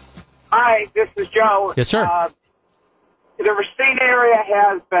 Hi, this is Joe. Yes, sir. The Racine area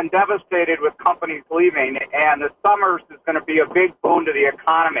has been devastated with companies leaving, and the Summers is going to be a big boon to the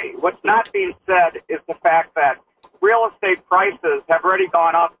economy. What's not being said is the fact that real estate prices have already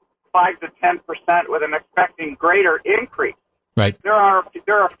gone up 5 to 10% with an expecting greater increase. Right. There are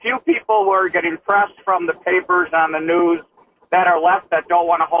a few people who are getting pressed from the papers on the news that are left that don't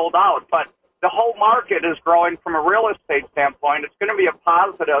want to hold out, but the whole market is growing from a real estate standpoint. It's going to be a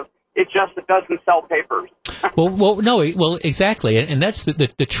positive. It doesn't sell papers. Well, exactly. And that's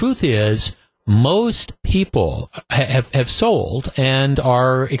the truth is most people have sold and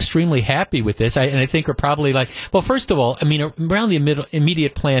are extremely happy with this. And I think are probably like, well, first of all, I mean, around the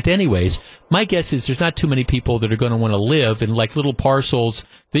immediate plant anyways, my guess is there's not too many people that are going to want to live in like little parcels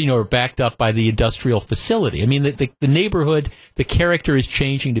that, are backed up by the industrial facility. I mean, the neighborhood, the character is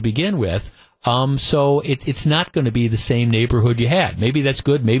changing to begin with. So it's not going to be the same neighborhood you had. Maybe that's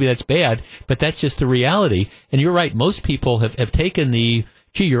good, maybe that's bad, but that's just the reality. And you're right, most people have taken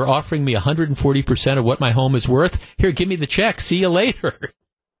you're offering me 140% of what my home is worth. Here, give me the check. See you later.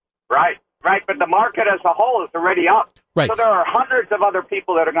 Right. But the market as a whole is already up. Right. So there are hundreds of other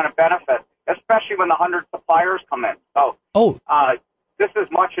people that are going to benefit, especially when the 100 suppliers come in. So, this is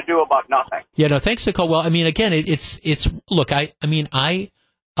much ado about nothing. Yeah, no, thanks, Nicole. Well, I mean, again, look,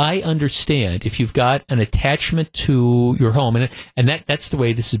 I understand if you've got an attachment to your home, and that's the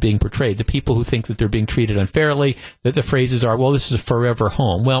way this is being portrayed. The people who think that they're being treated unfairly, that the phrases are, well, this is a forever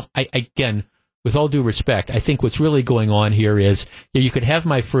home. Well, again, with all due respect, I think what's really going on here is you could have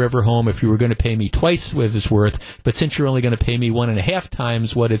my forever home if you were going to pay me twice what it's worth, but since you're only going to pay me 1.5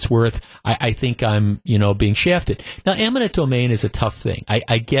 times what it's worth, I think I'm, being shafted. Now, eminent domain is a tough thing.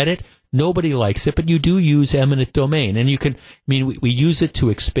 I get it. Nobody likes it, but you do use eminent domain. And we use it to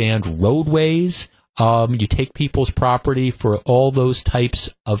expand roadways. You take people's property for all those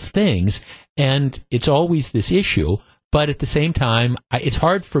types of things. And it's always this issue. But at the same time, it's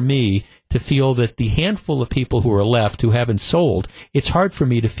hard for me to feel that the handful of people who are left who haven't sold, it's hard for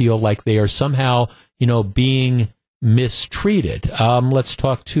me to feel like they are somehow, being mistreated. Let's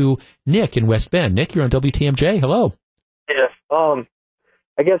talk to Nick in West Bend. Nick, you're on WTMJ. Hello. Yes.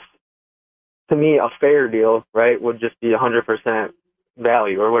 I guess to me, a fair deal, right, would just be 100%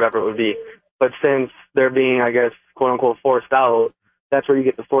 value or whatever it would be. But since they're being, I guess, quote unquote, forced out, that's where you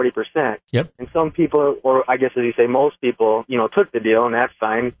get the 40%. Yep. And some people, or I guess as you say, most people, took the deal, and that's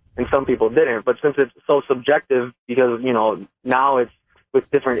fine. And some people didn't. But since it's so subjective, because, now it's with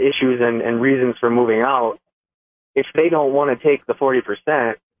different issues and reasons for moving out, if they don't want to take the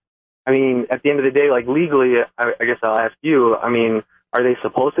 40%, I mean, at the end of the day, like legally, I guess I'll ask you, I mean, are they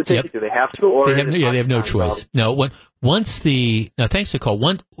supposed to take it? Do they have to? Or they have no choice. No, thanks for the call.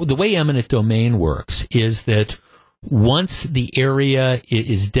 The way eminent domain works is that once the area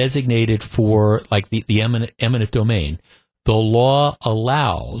is designated for like the eminent domain, the law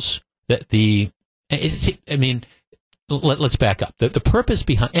allows that let's back up. The purpose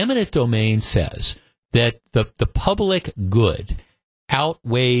behind eminent domain says that the public good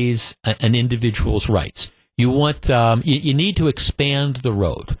outweighs an individual's rights. You want you need to expand the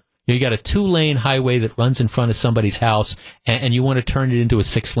road. You got a 2-lane highway that runs in front of somebody's house, and you want to turn it into a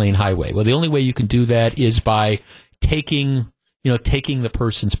 6-lane highway. Well, the only way you can do that is by taking the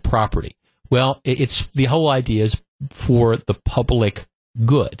person's property. Well, it's the whole idea is for the public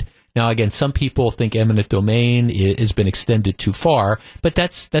good. Now, again, some people think eminent domain has been extended too far, but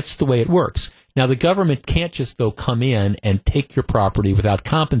that's the way it works. Now, the government can't just, though, come in and take your property without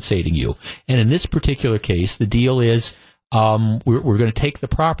compensating you. And in this particular case, the deal is we're going to take the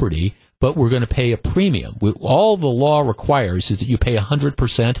property, but we're going to pay a premium. All the law requires is that you pay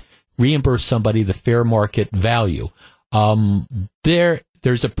 100%, reimburse somebody the fair market value.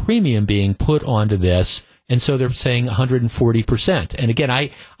 There's a premium being put onto this, and so they're saying 140%. And again, I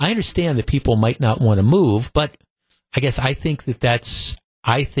understand that people might not want to move, but I guess I think that that's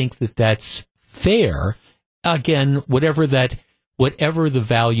fair. Again, whatever the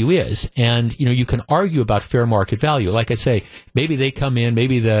value is. And, you can argue about fair market value. Like I say, maybe they come in,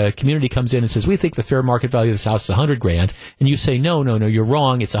 maybe the community comes in and says, we think the fair market value of this house is $100,000. And you say, no, you're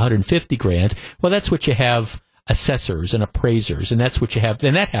wrong. It's $150,000. Well, that's what you have assessors and appraisers, and that's what you have.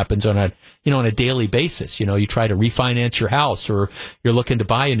 Then that happens on a daily basis. You try to refinance your house, or you're looking to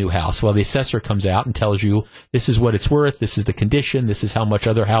buy a new house. Well, the assessor comes out and tells you this is what it's worth, this is the condition, this is how much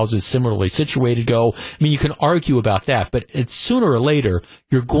other houses similarly situated go. I mean, you can argue about that, but sooner or later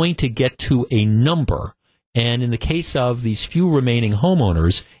you're going to get to a number. And in the case of these few remaining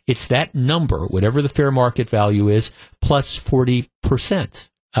homeowners, it's that number, whatever the fair market value is, plus 40%.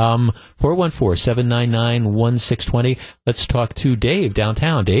 414-799-1620. Let's talk to Dave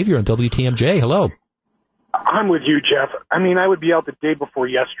downtown. Dave, you're on WTMJ. Hello. I'm with you, Jeff. I mean, I would be out the day before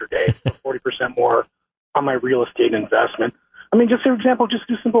yesterday for 40% more on my real estate investment. I mean, just for example, just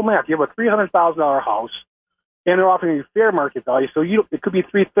do simple math. You have a $300,000 house, and they're offering you fair market value. So it could be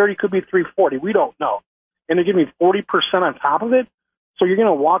 $330,000, could be $340,000. We don't know. And they're giving me 40% on top of it. So you're going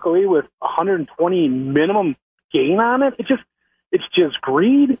to walk away with $120 minimum gain on it. It's just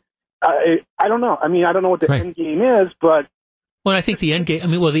greed. I don't know. I mean, I don't know what the end game is, but. Well, I think the end game,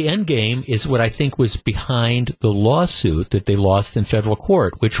 the end game is what I think was behind the lawsuit that they lost in federal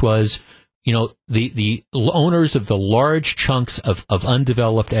court, which was, the owners of the large chunks of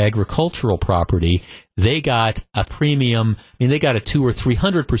undeveloped agricultural property, they got a premium. I mean, they got a 200 or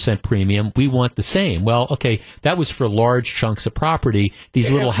 300% premium. We want the same. Well, okay, that was for large chunks of property. These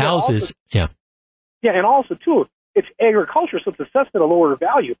little houses, Yeah, and also, too, it's agriculture, so it's assessed at a lower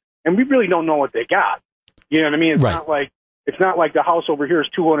value, and we really don't know what they got. You know what I mean? It's not like the house over here is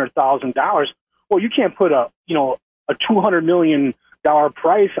 $200,000. Well, you can't put a $200 million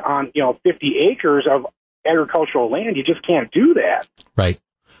price on 50 acres of agricultural land. You just can't do that. Right.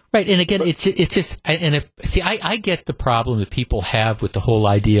 And again, it's just I get the problem that people have with the whole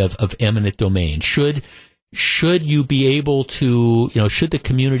idea of eminent domain. Should you be able to, should the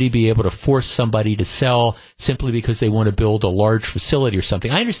community be able to force somebody to sell simply because they want to build a large facility or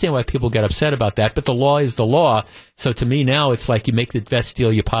something? I understand why people get upset about that, but the law is the law. So to me now, it's like you make the best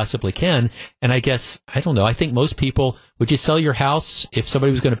deal you possibly can. And I guess, I don't know, I think most people, would you sell your house if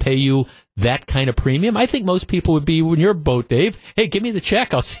somebody was going to pay you that kind of premium? I think most people would be in your boat, Dave. Hey, give me the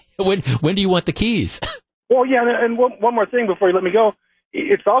check. I'll see when do you want the keys? Well, yeah, and one more thing before you let me go.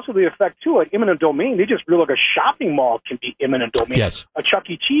 It's also the effect, too, like eminent domain. They just feel like a shopping mall can be eminent domain. Yes. A Chuck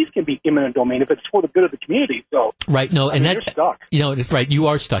E. Cheese can be eminent domain if it's for the good of the community. So right, no, and you're stuck. It's right, you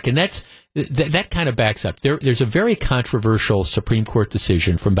are stuck. And that kind of backs up. There's a very controversial Supreme Court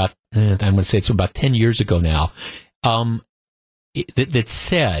decision from about, I'm going to say it's about 10 years ago now, that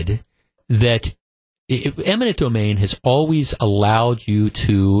said that eminent domain has always allowed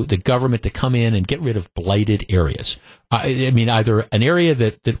the government to come in and get rid of blighted areas. Either an area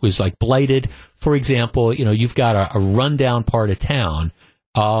that was like blighted, for example, you've got a rundown part of town.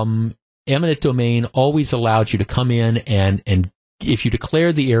 Eminent domain always allowed you to come in and if you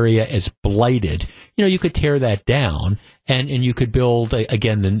declare the area as blighted, you could tear that down and you could build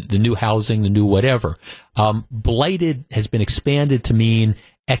again the new housing, the new whatever. Blighted has been expanded to mean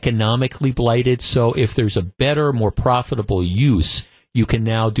economically blighted. So if there's a better, more profitable use, you can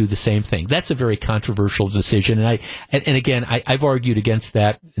now do the same thing. That's a very controversial decision, and I've argued against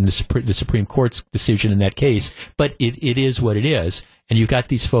that in the Supreme Court's decision in that case. But it is what it is, and you've got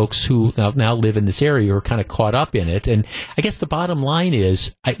these folks who now live in this area who are kind of caught up in it. And I guess the bottom line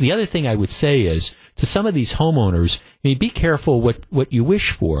is, the other thing I would say is to some of these homeowners, be careful what you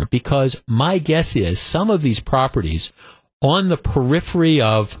wish for, because my guess is some of these properties on the periphery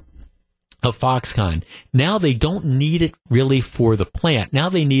of Foxconn, now they don't need it really for the plant. Now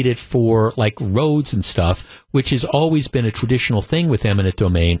they need it for like roads and stuff, which has always been a traditional thing with eminent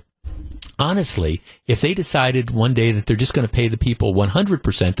domain. Honestly, if they decided one day that they're just going to pay the people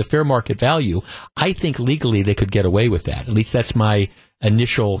 100% the fair market value, I think legally they could get away with that. At least that's my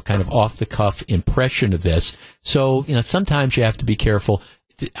initial kind of off-the-cuff impression of this. So, sometimes you have to be careful.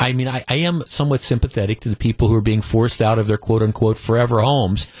 I mean, I am somewhat sympathetic to the people who are being forced out of their quote-unquote forever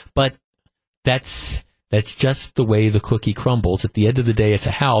homes, but that's just the way the cookie crumbles. At the end of the day, it's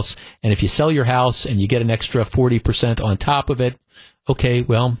a house, and if you sell your house and you get an extra 40% on top of it, okay,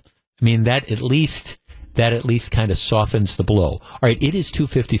 well, I mean, that at least kind of softens the blow. All right, it is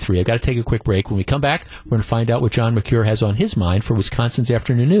 2:53. I've got to take a quick break. When we come back, we're going to find out what John McCure has on his mind for Wisconsin's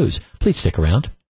Afternoon News. Please stick around.